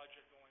another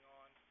project going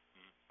on,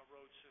 a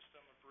road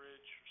system, a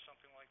bridge, or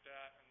something like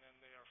that, and then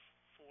they are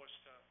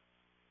forced to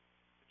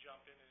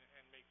jump in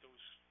and make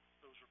those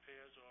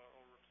repairs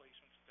or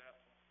replacements at that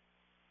point.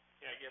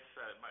 Yeah, I guess,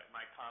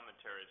 my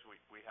commentary is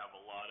we have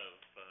a lot of,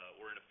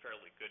 we're in a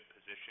fairly good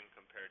position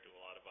compared to a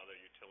lot of other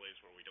utilities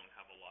where we don't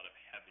have a lot of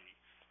heavy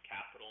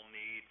capital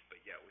needs,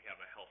 but yet we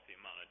have a healthy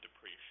amount of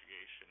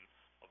depreciation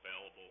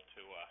available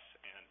to us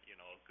and,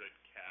 a good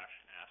cash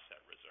and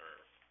asset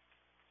reserve.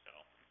 So,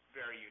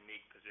 very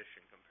unique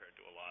position compared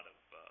to a lot of,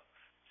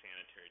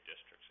 sanitary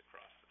districts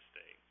across the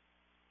state.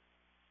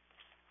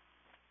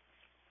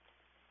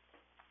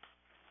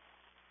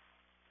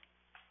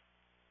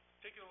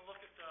 Taking a look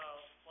at the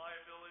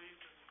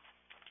liabilities and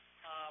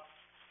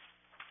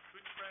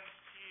good trends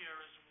here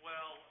as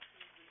well.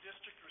 The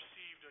district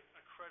received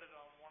a credit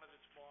on one of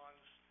its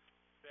bonds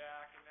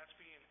back, and that's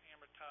being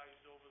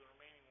amortized over the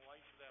remaining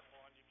life of that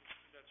bond. You can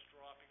see that's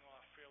dropping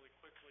off fairly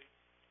quickly.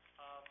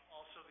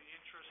 Also, the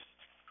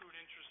accrued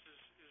interest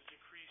is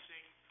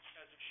decreasing,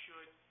 as it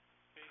should,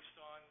 based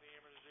on the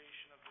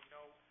amortization of the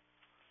note.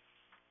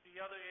 The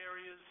other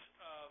areas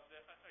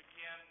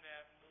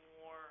that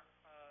more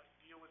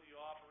deal with the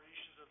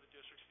operations of the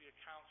districts, the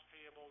accounts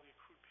payable, the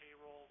accrued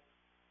payroll,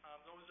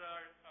 those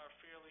are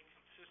fairly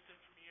consistent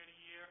from year to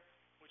year,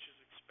 which is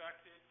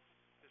expected.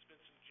 There's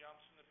been some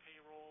jumps in the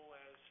payroll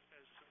as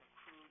some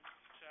accrued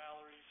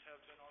salaries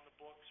have been on the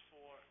books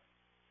for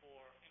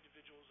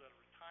individuals that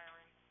are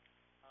retiring,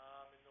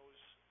 and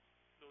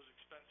those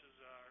expenses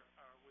are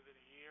within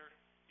a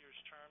year's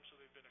term, so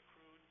they've been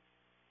accrued.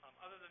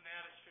 Other than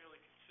that, it's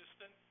fairly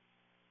consistent,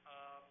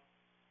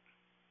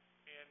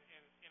 and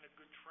in a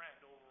good trend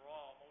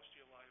overall, most of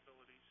your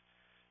liabilities.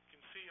 You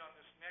can see on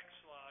this next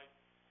slide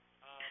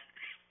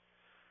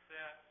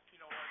that,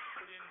 I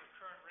put in the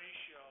current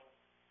ratio,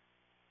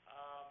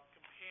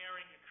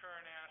 comparing your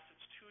current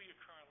assets to your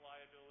current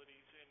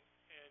liabilities,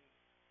 and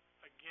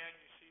again,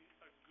 you see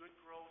a good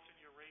growth in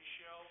your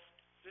ratio.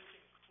 This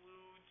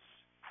includes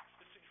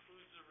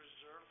the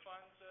reserve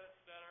funds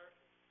that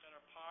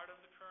are part of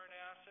the current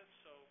assets,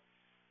 so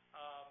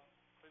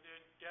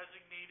they're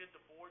designated.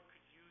 The board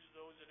could use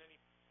those at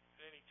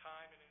any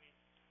time, at any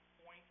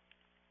point.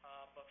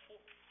 But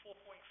 4.3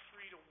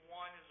 to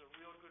 1 is a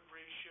real good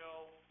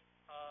ratio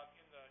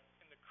in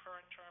the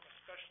current term,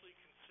 especially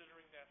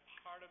considering that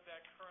part of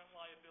that current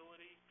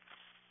liability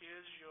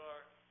is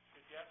your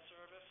debt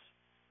service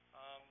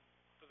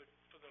for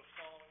the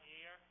following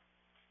year.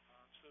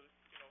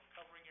 So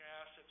covering your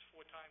assets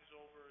 4 times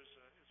over is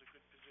a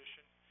good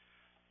position.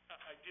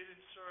 I did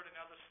insert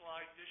another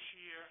slide this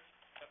year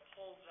that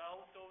pulls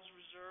out those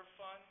reserve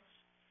funds.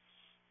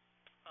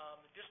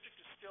 The district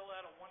is still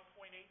at a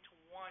 1.8 to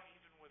 1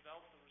 even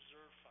without the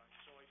reserve funds.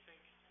 So I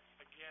think,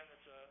 again,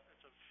 it's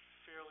a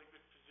fairly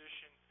good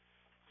position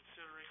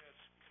considering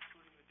it's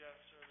including the debt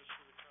service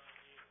for the current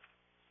year.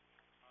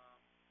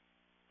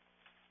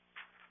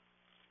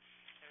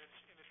 And it's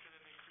in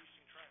an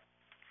increasing trend.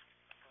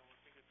 So I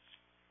think it's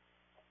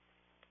a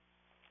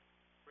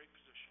great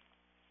position.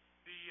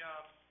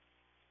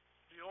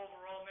 The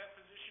overall net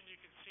position you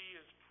can see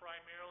is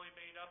primarily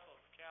made up of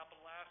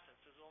capital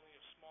assets. There's only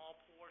a small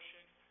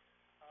portion.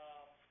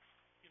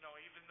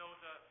 Even though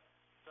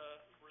the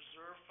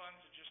reserve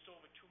funds are just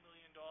over $2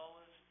 million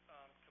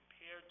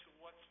compared to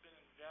what's been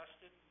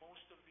invested,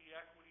 most of the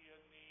equity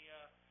in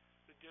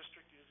the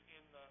district is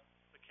in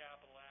the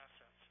capital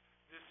assets.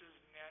 This is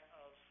net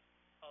of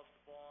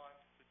the bond,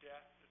 the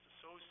debt that's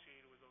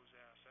associated with those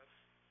assets.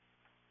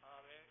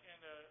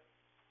 And a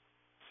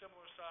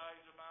similar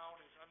size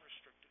amount is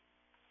unrestricted.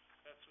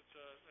 That's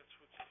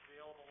what's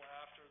available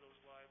after those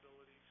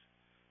liabilities,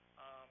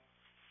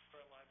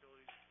 current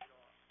liabilities are paid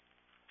off.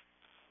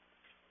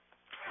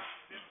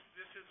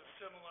 This is a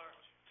similar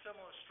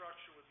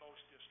structure with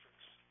most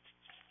districts.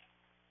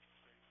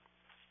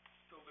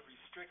 So the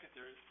restricted,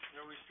 there's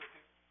no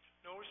restricted?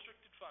 No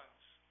restricted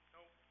funds.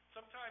 No.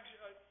 Sometimes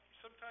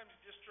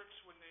districts,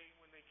 when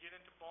they get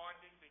into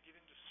bonding, they get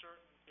into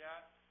certain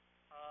debt.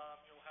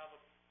 You'll have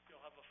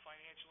a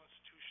financial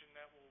institution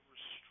that will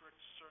restrict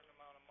a certain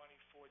amount of money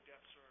for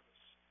debt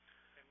service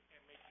and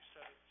make you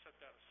set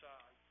that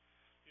aside.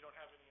 You don't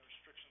have any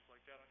restrictions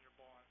like that on your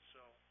bonds,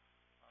 so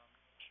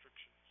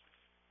restrictions.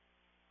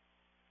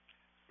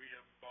 We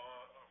have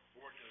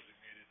board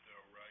designated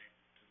though, right?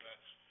 So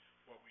that's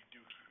what we do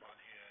keep on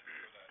hand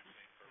for that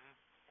same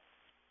purpose.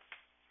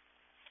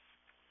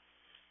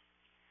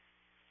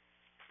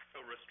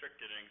 So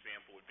restricted, an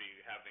example would be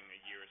having a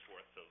year's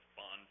worth of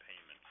bond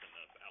payments in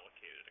the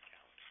allocated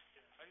account.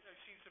 Yeah,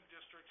 I've seen some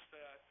districts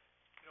that,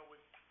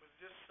 with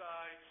this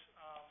size,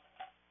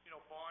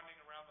 bonding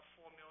around the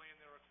 $4 million,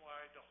 they're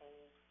required to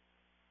hold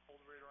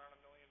right around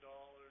 $1 million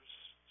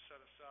set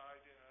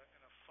aside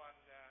in a fund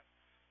that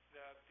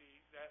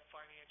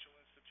financial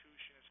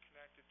institution is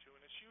connected to,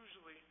 and it's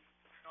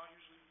not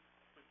usually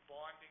with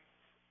bonding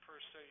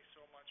per se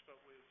so much, but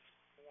with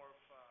more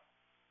of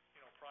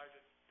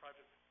private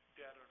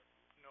debt or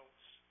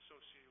notes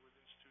associated with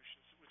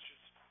institutions, which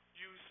is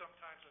used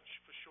sometimes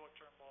for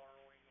short-term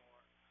borrowing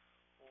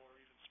or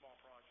even small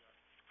projects.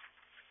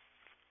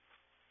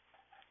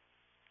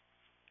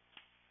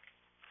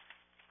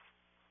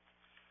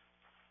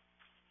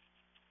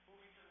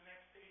 Moving to the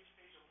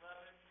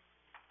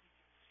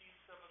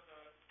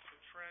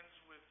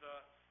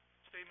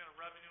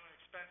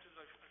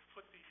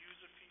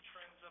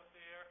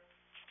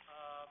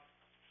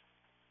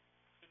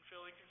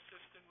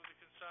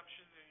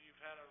exemption, and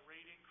you've had a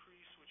rate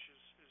increase, which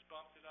is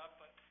bumped it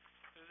up, but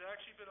there's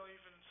actually been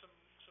even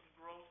some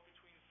growth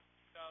between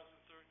 2013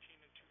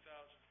 and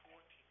 2014.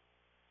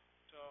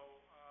 So,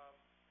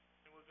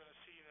 and we're gonna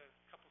see in a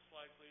couple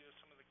slides later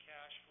some of the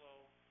cash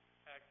flow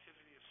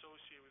activity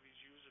associated with these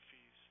user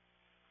fees.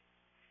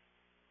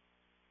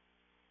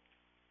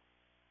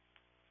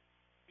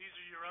 These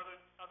are your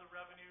other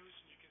revenues,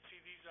 and you can see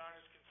these aren't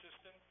as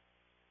consistent.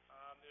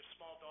 They're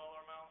small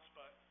dollar amounts,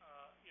 but,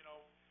 you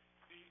know,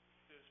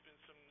 there's been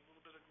some little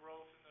bit of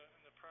growth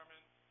in the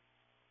permanent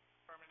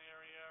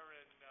area,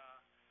 and,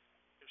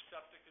 your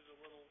septic is a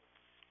little,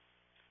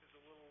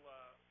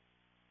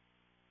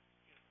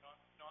 you know,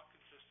 not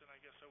consistent, I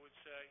guess I would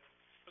say.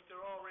 But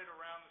they're all right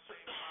around the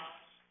same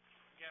amounts.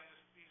 Again,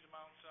 these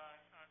amounts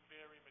aren't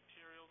very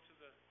material to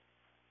the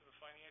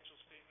financial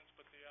statements,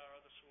 but they are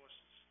other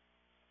sources.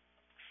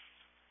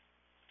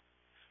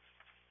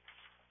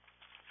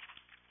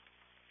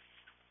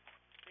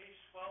 Page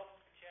 12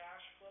 is the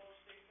cash flow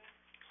statement.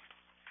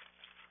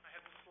 I had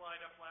this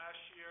slide up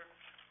last year,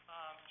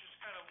 just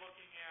kind of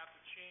looking at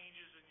the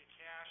changes in your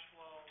cash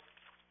flow.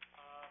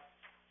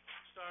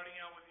 Starting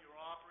out with your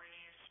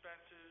operating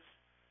expenses,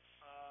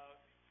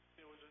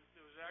 there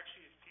was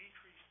actually a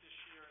decrease this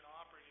year in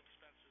operating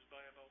expenses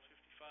by about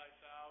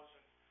 $55,000,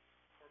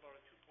 or about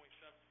a 2.7%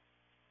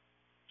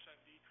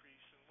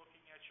 decrease. And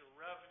looking at your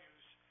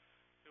revenues,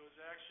 there was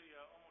actually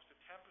almost a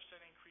 10%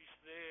 increase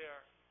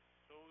there.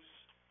 Those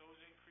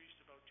increased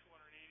about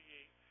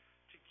 288.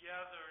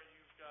 Together,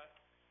 you've got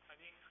an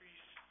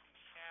increase in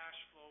cash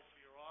flow for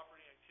your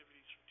operating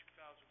activities from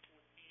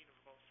 2014 of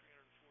about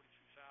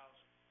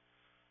 $343,000.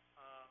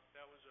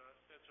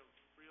 That's a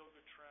real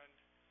good trend.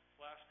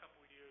 Last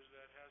couple of years,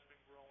 that has been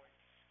growing.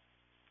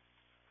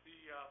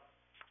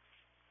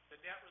 The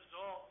net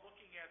result,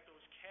 looking at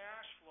those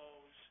cash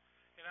flows,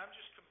 and I'm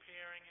just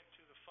comparing it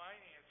to the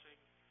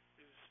financing,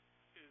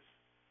 is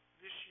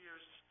this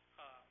year's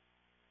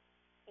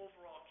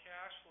overall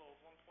cash flow of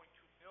 $1.2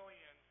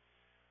 million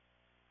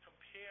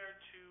compared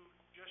to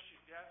just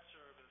your debt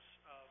service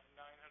of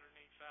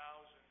 $908,000.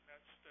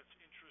 That's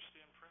interest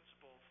in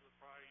principal for the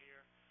prior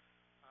year.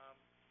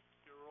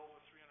 You're over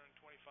 $325,000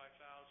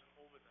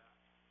 over that.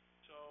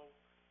 So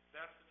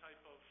that's the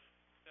type of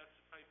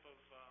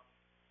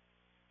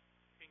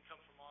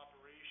income from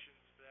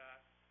operations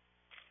that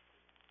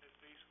has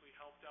basically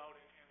helped out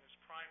and is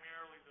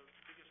primarily the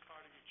biggest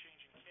part of your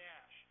change in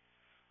cash.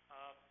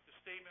 The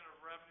statement of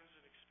revenues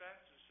and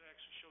expenses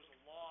actually shows a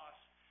loss,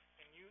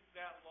 and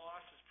that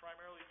loss is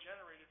primarily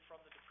generated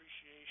from the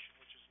depreciation,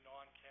 which is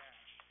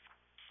non-cash.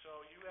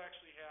 So you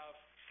actually have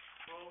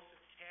growth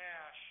in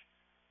cash,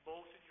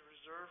 both in your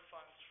reserve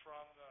funds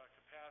from the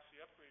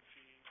capacity upgrade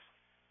fees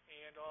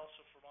and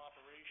also from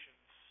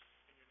operations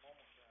in your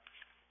normal cash.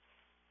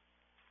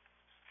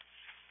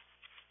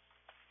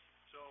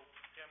 So,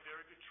 again,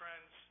 very good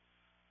trends.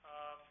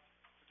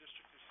 The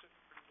district is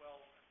sitting pretty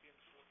well at the end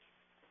of 2014.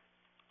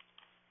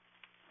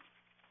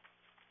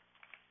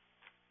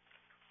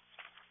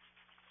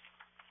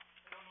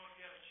 I don't know if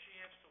you had a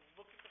chance to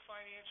look at the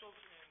financials,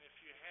 and if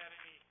you had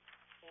any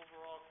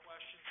overall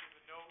questions in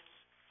the notes.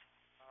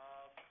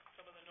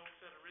 Some of the notes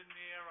that are in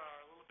there are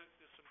a little bit,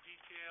 there's some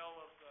detail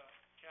of the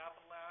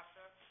capital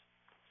assets.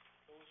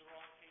 Those are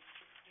on page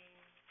 16.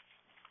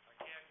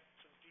 Again,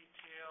 some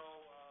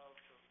detail of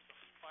the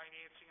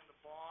financing and the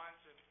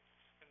bonds and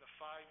the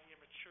 5-year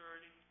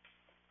maturity.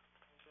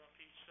 Those are on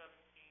page 17.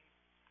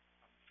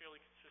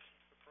 Fairly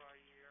consistent with the prior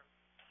year.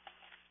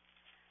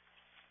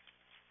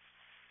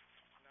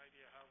 An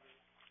idea how the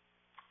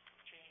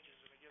changes.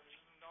 And again,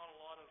 there's not a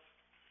lot of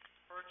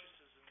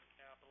purchases in the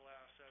capital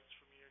assets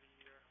from year to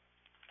year.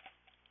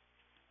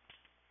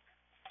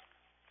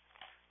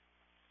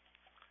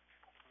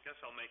 I guess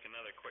I'll make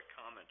another quick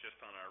comment just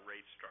on our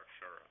rate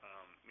structure.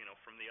 You know,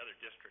 from the other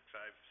districts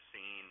I've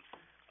seen,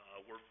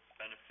 we're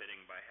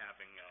benefiting by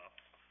having a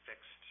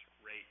fixed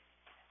rate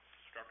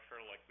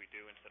structure like we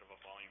do instead of a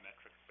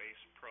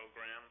volumetric-based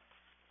program.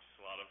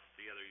 A lot of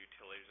the other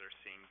utilities are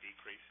seeing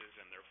decreases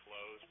in their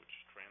flows, which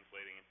is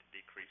translating into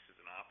decreases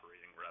in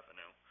operating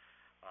revenue.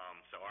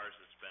 So ours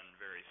has been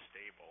very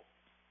stable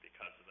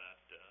because of that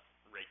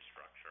rate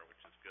structure, which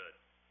is good.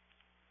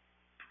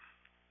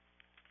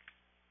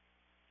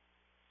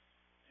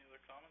 Any other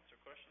comments or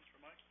questions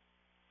for Mike?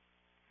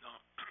 No,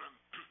 I'm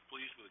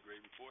pleased with the great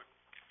report.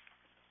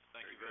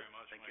 Thank you very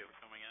much, Mike, for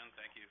coming in.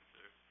 Thank you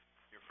for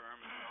your firm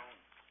as well,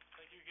 and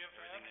Thank you again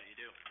for everything having that me.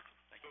 you do.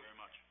 Thank you very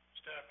much.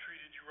 Staff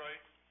treated you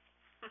right?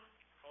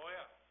 Oh,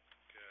 yeah.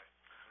 Okay,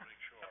 I'll make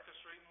sure. Kept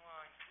us right in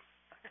line.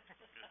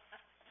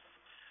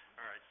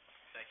 All right.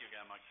 Thank you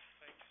again, Mike.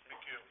 Thanks. Thank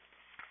you.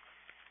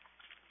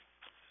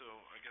 So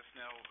I guess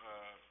now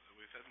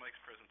we've had Mike's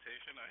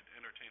presentation. I'd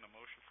entertain a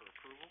motion for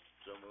approval.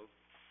 So moved.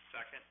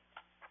 Second.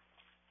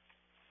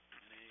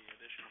 Any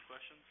additional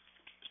questions?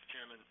 Mr.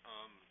 Chairman,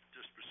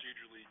 just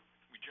procedurally,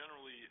 we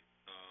generally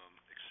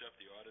accept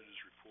the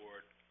auditor's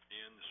report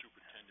and the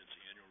superintendent's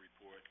annual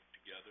report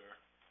together,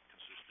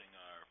 consisting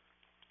our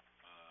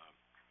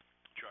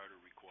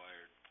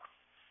charter-required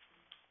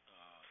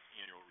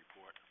annual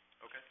report.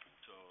 Okay.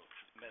 So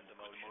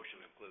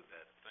include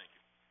that. Thank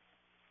you.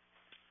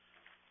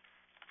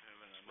 We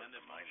have an Split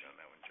amended the mind motion. on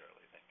that one,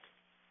 Charlie, thank you.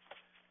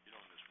 You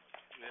don't miss much.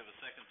 We have a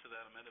second to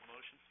that amended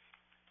motion?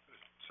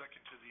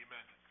 Second to the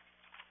amendment.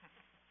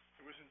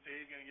 Wasn't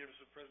Dave gonna give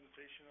us a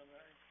presentation on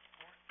that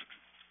report? Do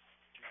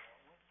you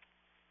want one?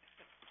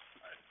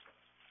 I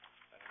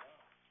don't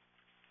know.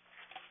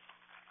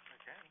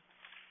 Okay.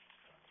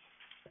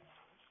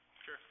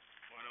 Sure.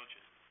 Why don't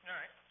you? All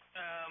right.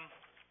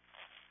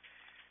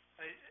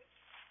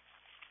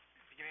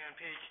 Beginning on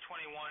page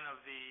 21 of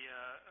the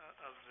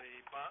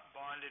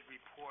bonded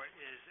report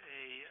is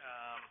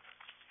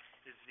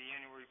the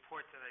annual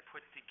report that I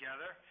put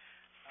together.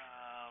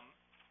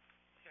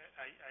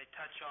 I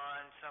touch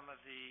on some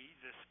of the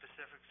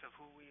specifics of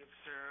who we have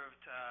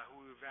served,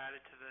 who we've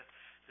added to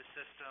the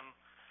system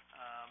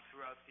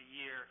throughout the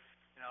year,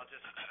 and I'll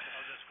just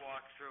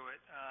walk through it.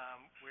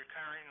 We're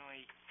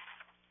currently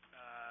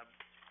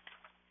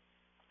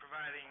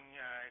providing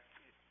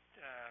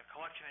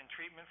collection and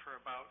treatment for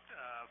about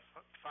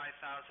 5,000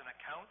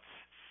 accounts,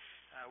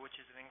 which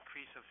is an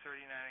increase of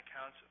 39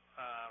 accounts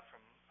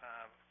from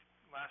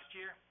last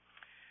year.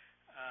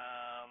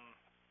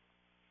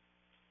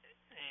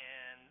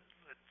 And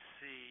let's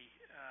see,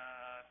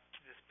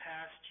 this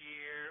past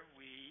year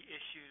we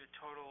issued a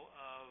total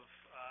of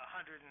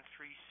 103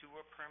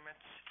 sewer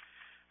permits.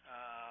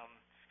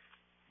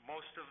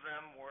 Most of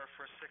them were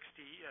for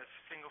 60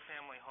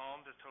 single-family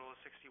homes. A total of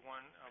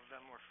 61 of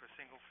them were for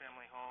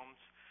single-family homes.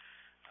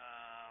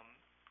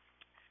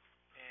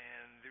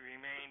 And the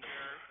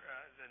remainder,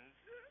 then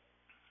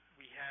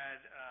we had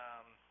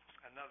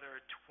another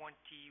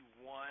 21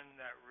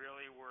 that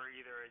really were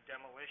either a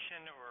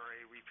demolition or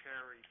a repair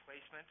or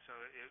replacement. So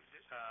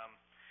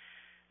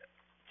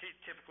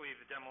typically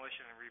the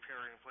demolition and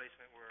repair and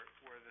replacement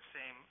were the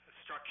same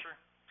structure.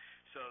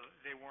 So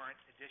they weren't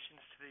additions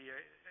to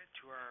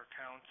our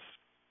accounts.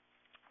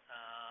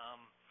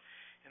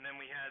 And then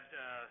we had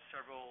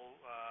several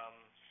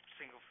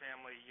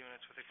single-family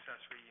units with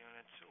accessory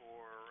units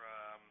or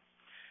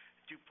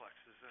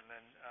duplexes. And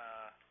then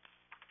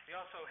we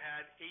also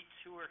had 8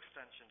 sewer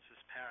extensions this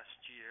past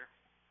year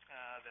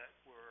that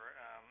were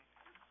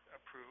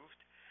approved.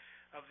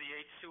 Of the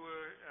 8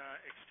 sewer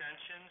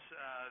extensions,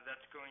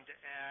 that's going to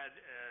add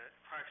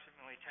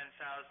approximately 10,000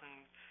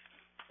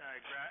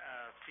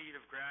 feet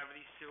of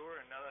gravity sewer,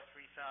 another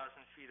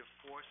 3,000 feet of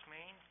force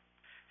main,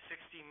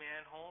 60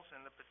 manholes,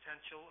 and the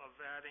potential of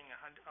adding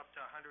up to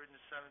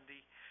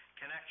 170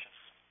 connections,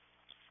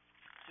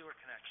 sewer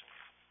connections.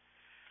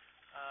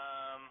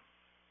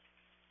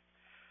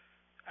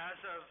 As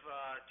of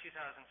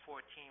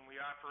 2014, we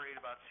operate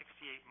about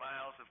 68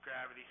 miles of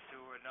gravity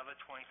sewer, another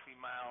 23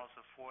 miles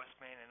of force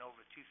main, and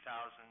over 2,000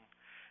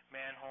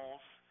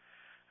 manholes.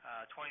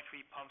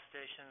 23 pump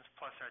stations,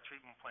 plus our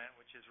treatment plant,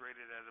 which is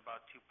rated at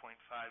about 2.5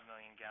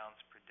 million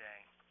gallons per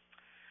day.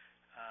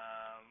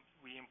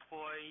 We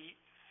employ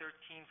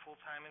 13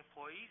 full-time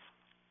employees.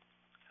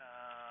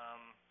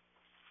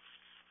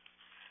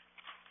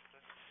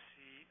 Let's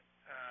see.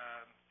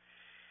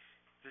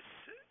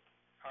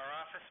 Our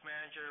office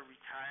manager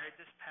retired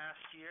this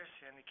past year,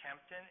 Sandy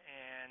Kempton,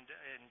 and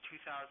in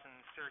 2013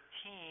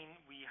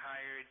 we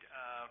hired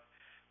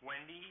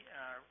Wendy,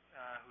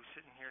 who's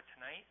sitting here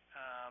tonight,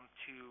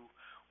 to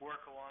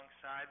work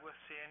alongside with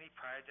Sandy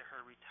prior to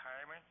her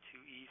retirement to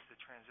ease the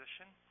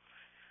transition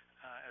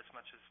as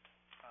much as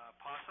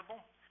possible.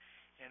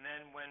 And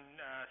then when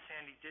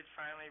Sandy did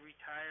finally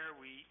retire,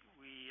 we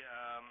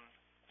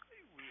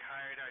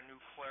hired our new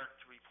clerk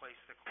to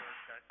replace the clerk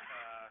that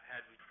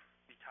had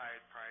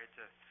retired prior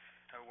to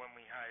when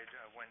we hired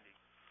Wendy.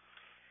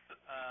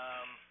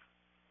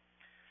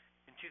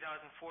 In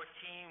 2014,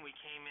 we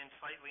came in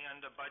slightly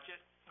under budget.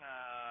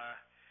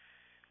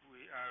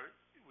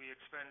 We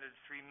expended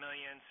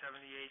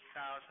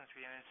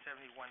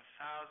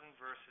 $3,078,371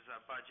 versus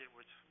our budget,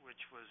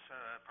 which was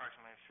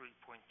approximately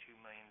 $3.2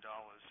 million.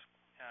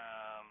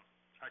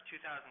 Our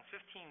 2015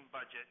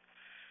 budget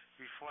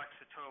reflects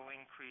a total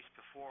increase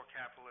before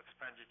capital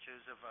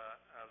expenditures of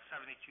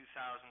 $72,000,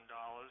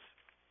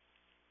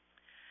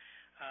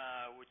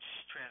 which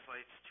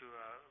translates to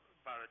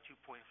about a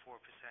 2.4%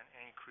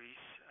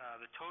 increase.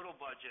 The total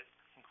budget,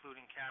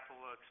 including capital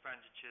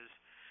expenditures,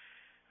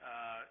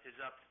 is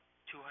up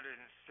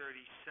 $238,000,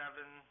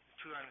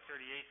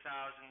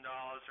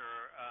 or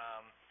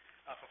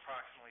up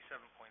approximately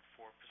 7.4%.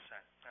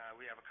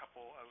 We have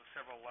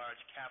several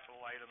large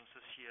capital items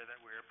this year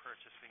that we're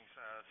purchasing,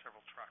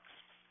 several trucks,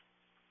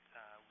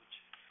 which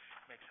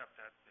makes up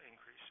that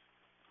increase.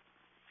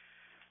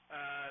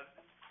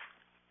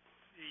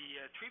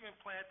 The treatment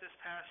plant this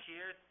past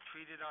year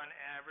treated on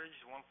average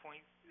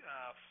 1.4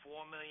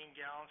 million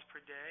gallons per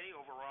day.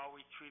 Overall,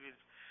 we treated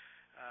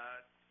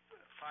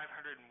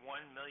 501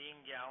 million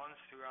gallons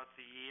throughout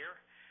the year.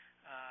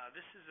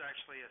 This is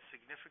actually a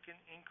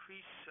significant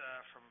increase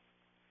from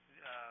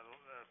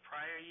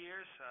prior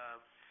years.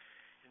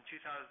 In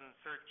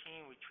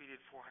 2013, we treated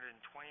 429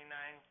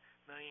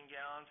 million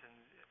gallons,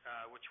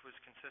 which was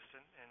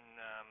consistent in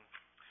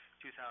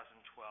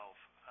 2012.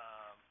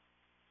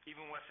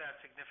 even with that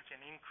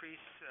significant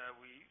increase,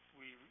 we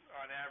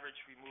on average,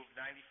 we moved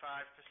 95%,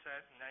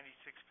 96%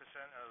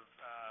 of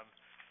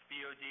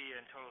BOD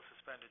and total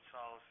suspended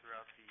solids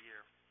throughout the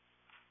year.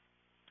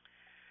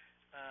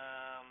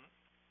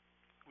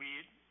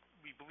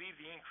 We believe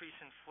the increase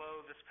in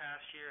flow this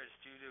past year is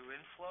due to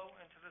inflow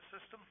into the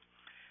system.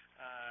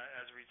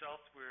 As a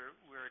result, we're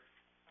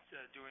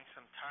doing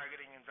some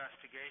targeting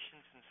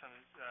investigations in some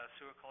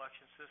sewer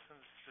collection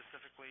systems.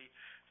 Specifically,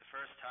 the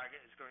first target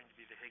is going to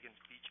be the Higgins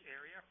Beach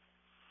area.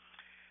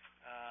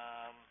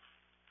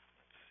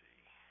 Let's see.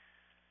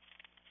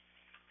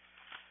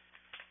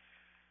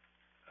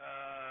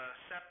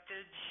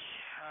 Septage,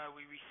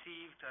 we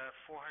received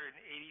 480,000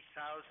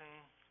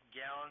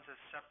 gallons of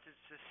septage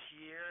this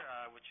year,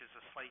 which is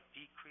a slight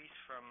decrease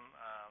from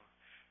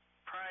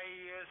prior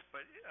years,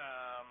 but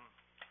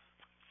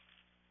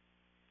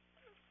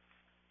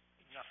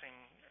nothing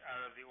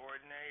out of the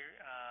ordinary.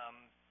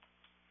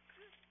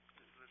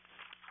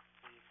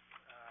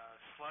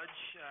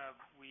 Sludge,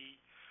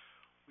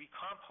 we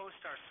compost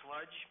our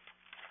sludge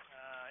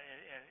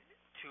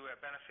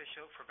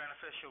for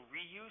beneficial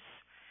reuse,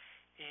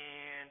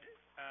 and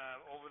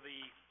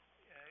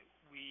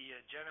we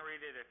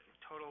generated a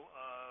total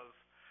of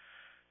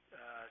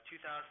 2,077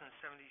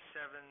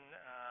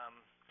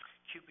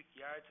 cubic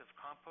yards of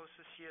compost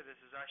this year. This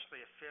is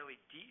actually a fairly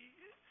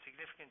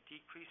significant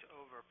decrease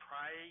over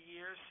prior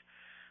years.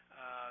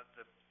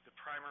 The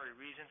primary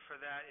reason for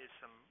that is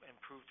some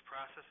improved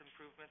process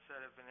improvements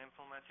that have been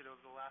implemented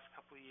over the last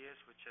couple of years,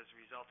 which has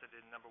resulted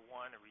in, number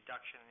one, a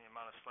reduction in the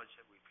amount of sludge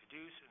that we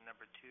produce, and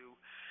number two,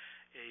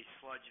 a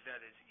sludge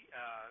that is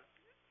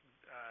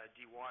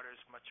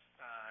dewaters much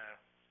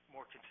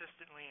more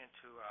consistently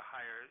into a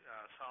higher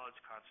solids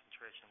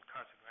concentration.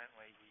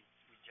 Consequently,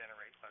 we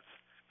generate less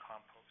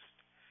compost.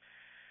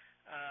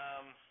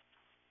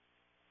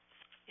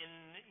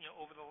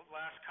 Over the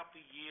last couple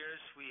of years,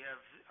 we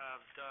have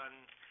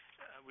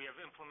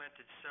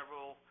implemented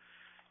several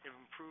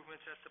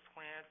improvements at the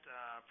plant,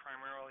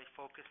 primarily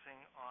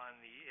focusing on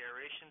the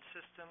aeration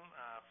system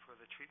for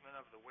the treatment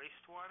of the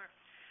wastewater,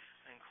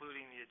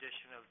 including the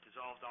addition of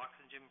dissolved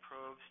oxygen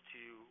probes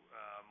to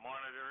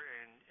monitor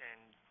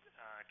and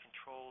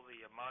control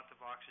the amount of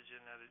oxygen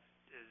that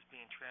is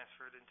being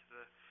transferred into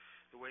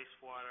the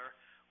wastewater.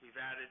 We've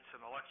added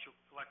some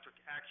electric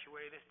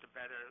actuators to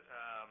better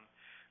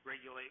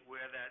regulate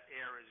where that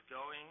air is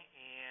going,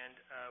 and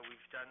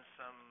we've done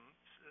some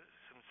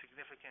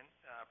significant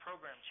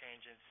program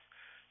changes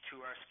to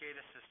our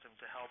SCADA system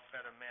to help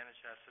better manage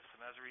that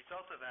system. As a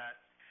result of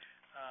that,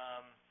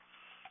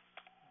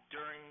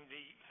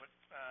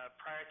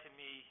 prior to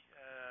me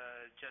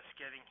just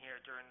getting here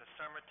during the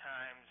summer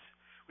times,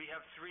 we have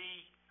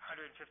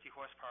 350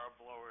 horsepower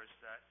blowers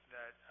that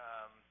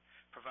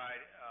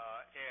provide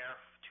air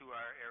to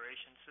our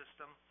aeration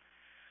system.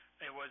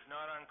 It was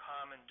not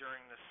uncommon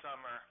during the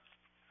summer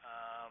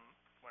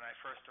when I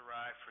first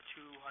arrived for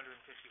 250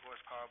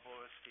 horsepower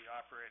blowers to be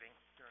operating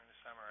during the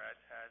summer at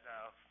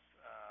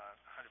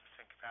 100%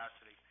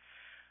 capacity.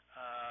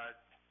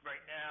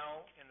 Right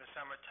now, in the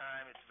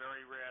summertime, it's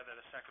very rare that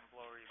a second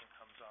blower even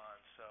comes on.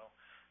 So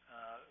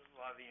a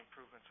lot of the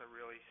improvements are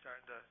really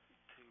starting to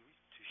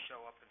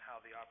show up in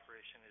how the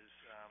operation is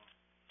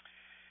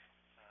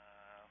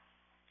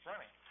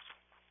running.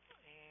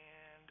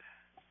 And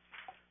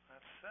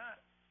that's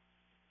that.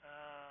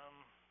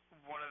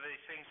 One of the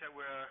things that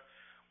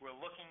we're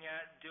looking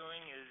at doing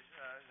is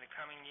in the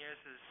coming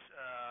years is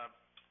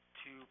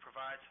to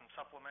provide some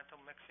supplemental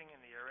mixing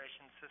in the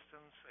aeration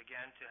systems,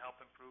 again, to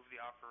help improve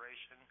the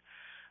operation.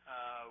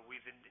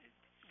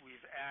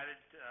 We've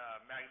added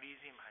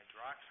magnesium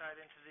hydroxide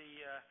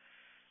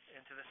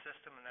into the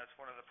system, and that's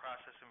one of the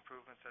process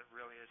improvements that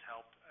really has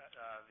helped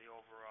the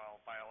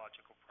overall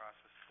biological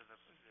process to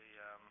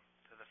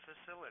the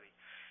facility.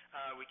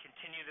 We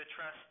continue to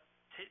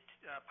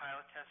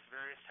pilot test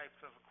various types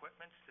of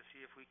equipment to see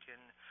if we can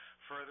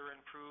further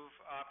improve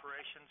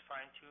operations,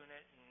 fine-tune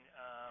it, and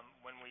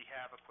when we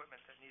have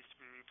equipment that needs to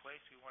be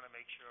replaced, we want to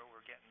make sure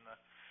we're getting the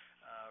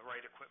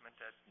right equipment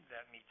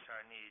that meets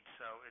our needs.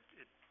 So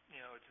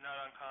it's not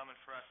uncommon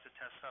for us to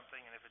test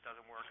something, and if it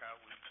doesn't work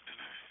out, we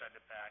send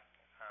it back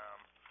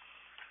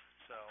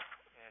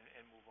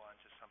and move on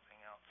to something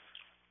else.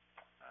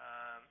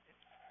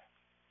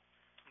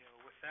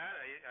 With that,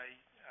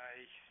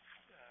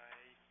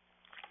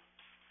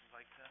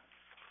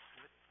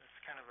 that's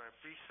kind of a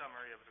brief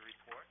summary of the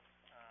report.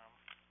 Hope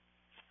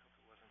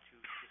it wasn't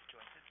too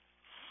disjointed.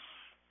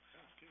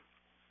 Sounds good.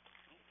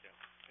 Okay.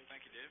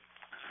 Thank you, Dave.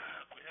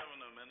 We have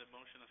an amended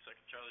motion, a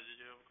second. Charlie, did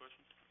you have a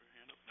question or a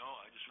hand up? No,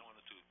 I just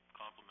wanted to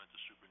compliment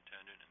the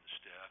superintendent and the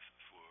staff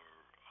for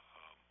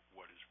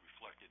what is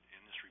reflected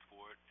in this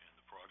report and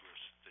the progress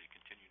they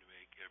continue to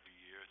make every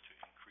year to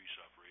increase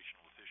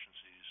operational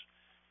efficiencies,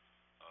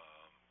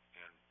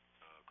 and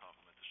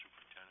compliment the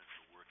superintendent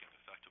for working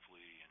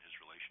effectively in his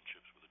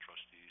relationships with the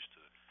trustees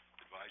to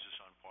advise us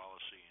on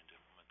policy and to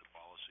implement the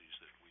policies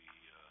that we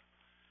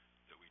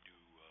do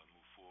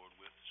move forward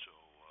with. So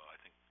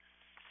I think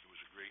it was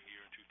a great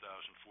year in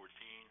 2014.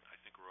 I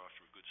think we're off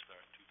to a good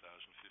start in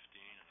 2015,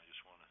 and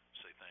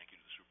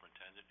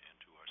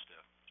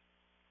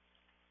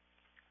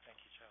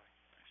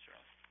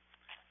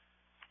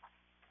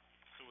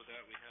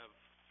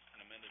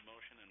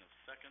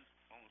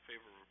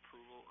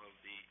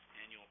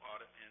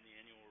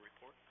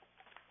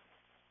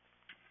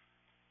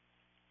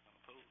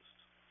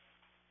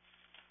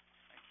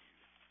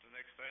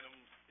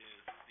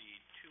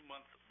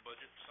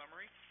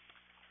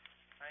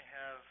I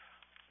have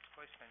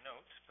misplaced my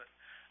notes, but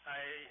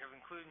I have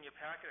included in your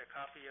packet a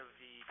copy of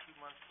the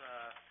 2-month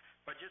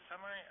budget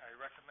summary. I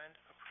recommend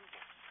approval.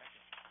 Thank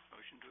you.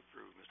 Motion to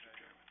approve, Mr.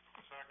 Chairman.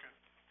 Second.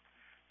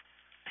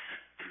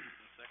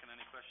 Second,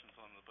 any questions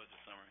on the budget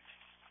summary?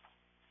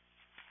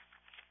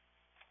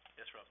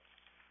 Yes, Rob?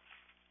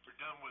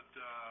 We're done with,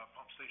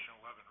 pump station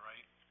 11,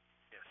 right?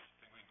 Yes.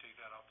 Think we can take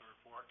that off the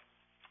report?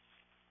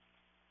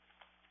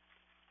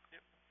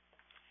 Yep.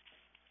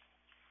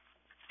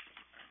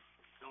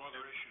 No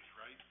other issues,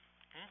 right?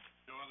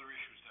 No other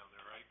issues down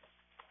there, right?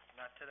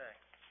 Not today.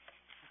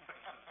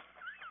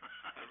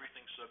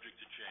 Everything's subject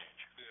to change.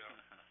 Yeah.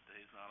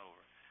 Day's not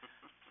over.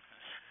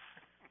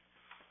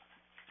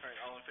 All right,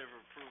 all in favor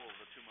of approval of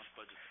the 2-month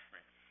budget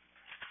summary?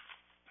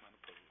 None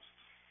opposed.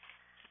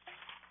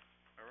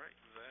 All right,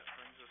 that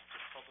brings us to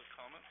public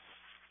comments.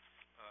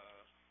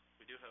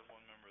 We do have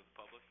one member of the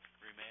public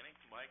remaining.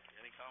 Mike,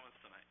 any comments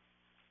tonight?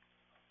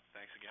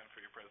 Thanks again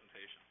for your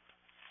presentation.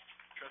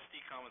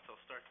 Trustee comments,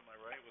 I'll start to my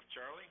right with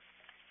Charlie.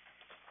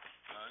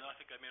 No, I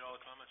think I made all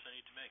the comments I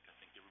need to make. I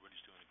think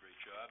everybody's doing a great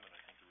job, and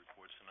I think the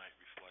reports tonight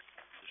reflect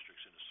the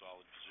district's in a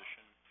solid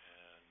position,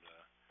 and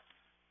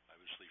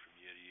obviously from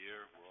year to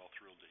year, we're all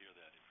thrilled to hear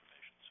that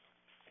information, so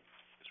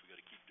I guess we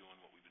gotta keep doing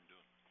what we've been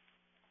doing.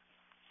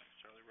 Thanks,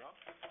 Charlie. Rob?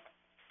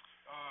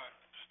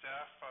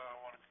 Staff, I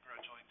want to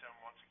congratulate them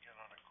once again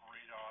on a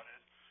great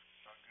audit.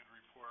 Good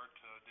report,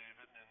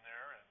 David, in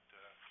there, and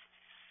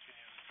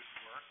continuing the good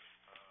work.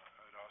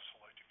 I'd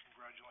also like to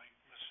congratulate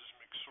Mrs.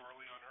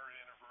 McSorley on her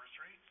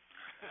anniversary.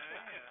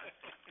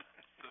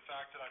 The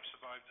fact that I've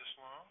survived this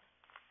long,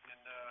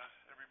 and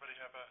everybody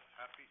have a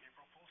happy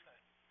April Fool's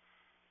Day.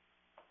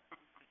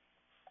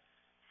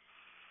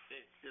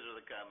 These are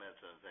the comments,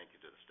 and thank you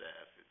to the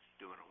staff. It's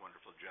doing a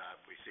wonderful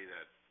job. We see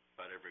that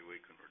about every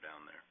week when we're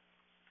down there.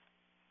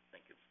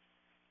 Thank you.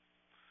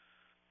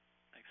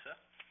 Thanks, Seth.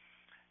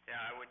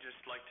 Yeah, I would just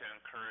like to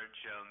encourage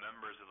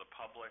members of the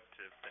public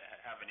to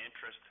have an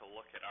interest to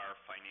look at our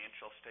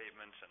financial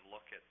statements and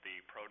look at the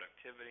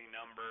productivity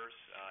numbers.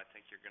 I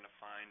think you're going to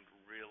find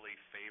really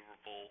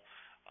favorable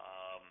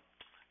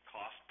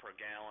cost per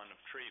gallon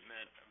of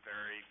treatment,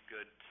 very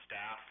good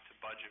staff to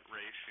budget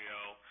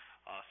ratio,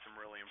 some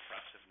really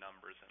impressive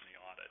numbers in the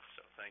audit.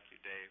 So thank you,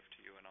 Dave,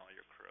 to you and all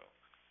your crew.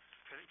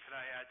 Could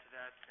I add to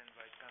that, to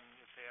invite them,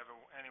 if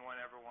anyone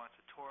ever wants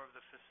a tour of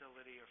the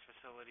facility or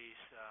facilities,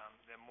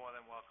 they're more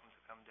than welcome to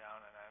come down,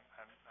 and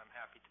I'm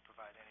happy to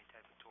provide any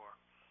type of tour.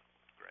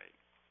 Great.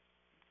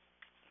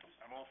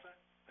 I'm all set.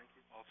 Thank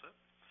you. All set?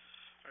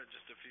 All right,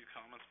 just a few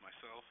comments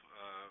myself.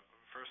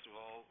 First of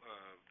all,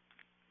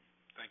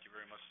 thank you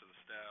very much to the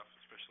staff,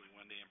 especially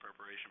Wendy, in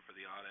preparation for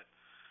the audit.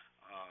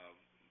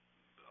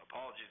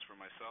 Apologies for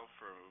myself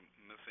for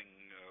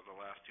missing the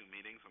last 2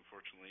 meetings.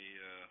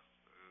 Unfortunately,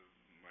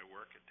 my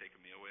work had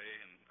taken me away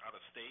and out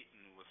of state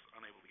and was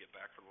unable to get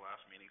back for the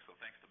last meeting, so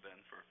thanks to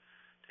Ben for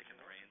taking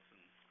the reins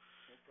and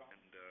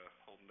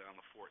holding down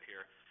the fort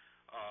here.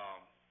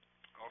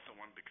 Also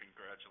wanted to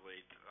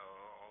congratulate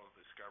all of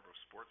the Scarborough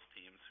sports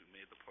teams who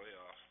made the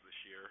playoffs this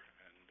year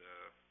and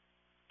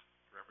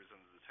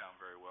represented the town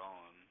very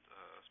well, and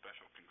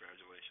special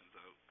congratulations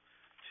out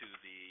to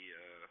the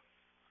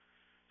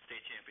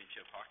state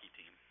championship hockey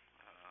team,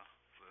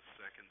 the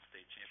second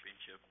state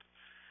championship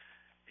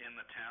in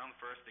the town,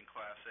 first in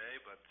Class A,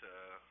 but the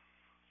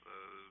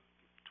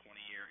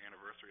 20-year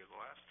anniversary of the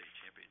last state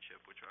championship,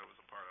 which I was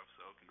a part of,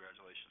 so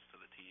congratulations to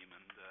the team,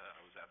 and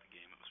I was at the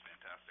game. It was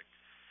fantastic.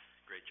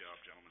 Great job,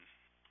 gentlemen.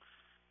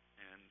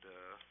 And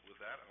with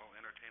that, I'll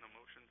entertain a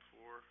motion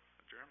for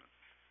adjournment.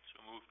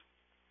 So moved.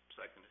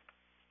 Seconded.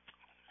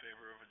 All in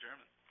favor of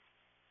adjournment?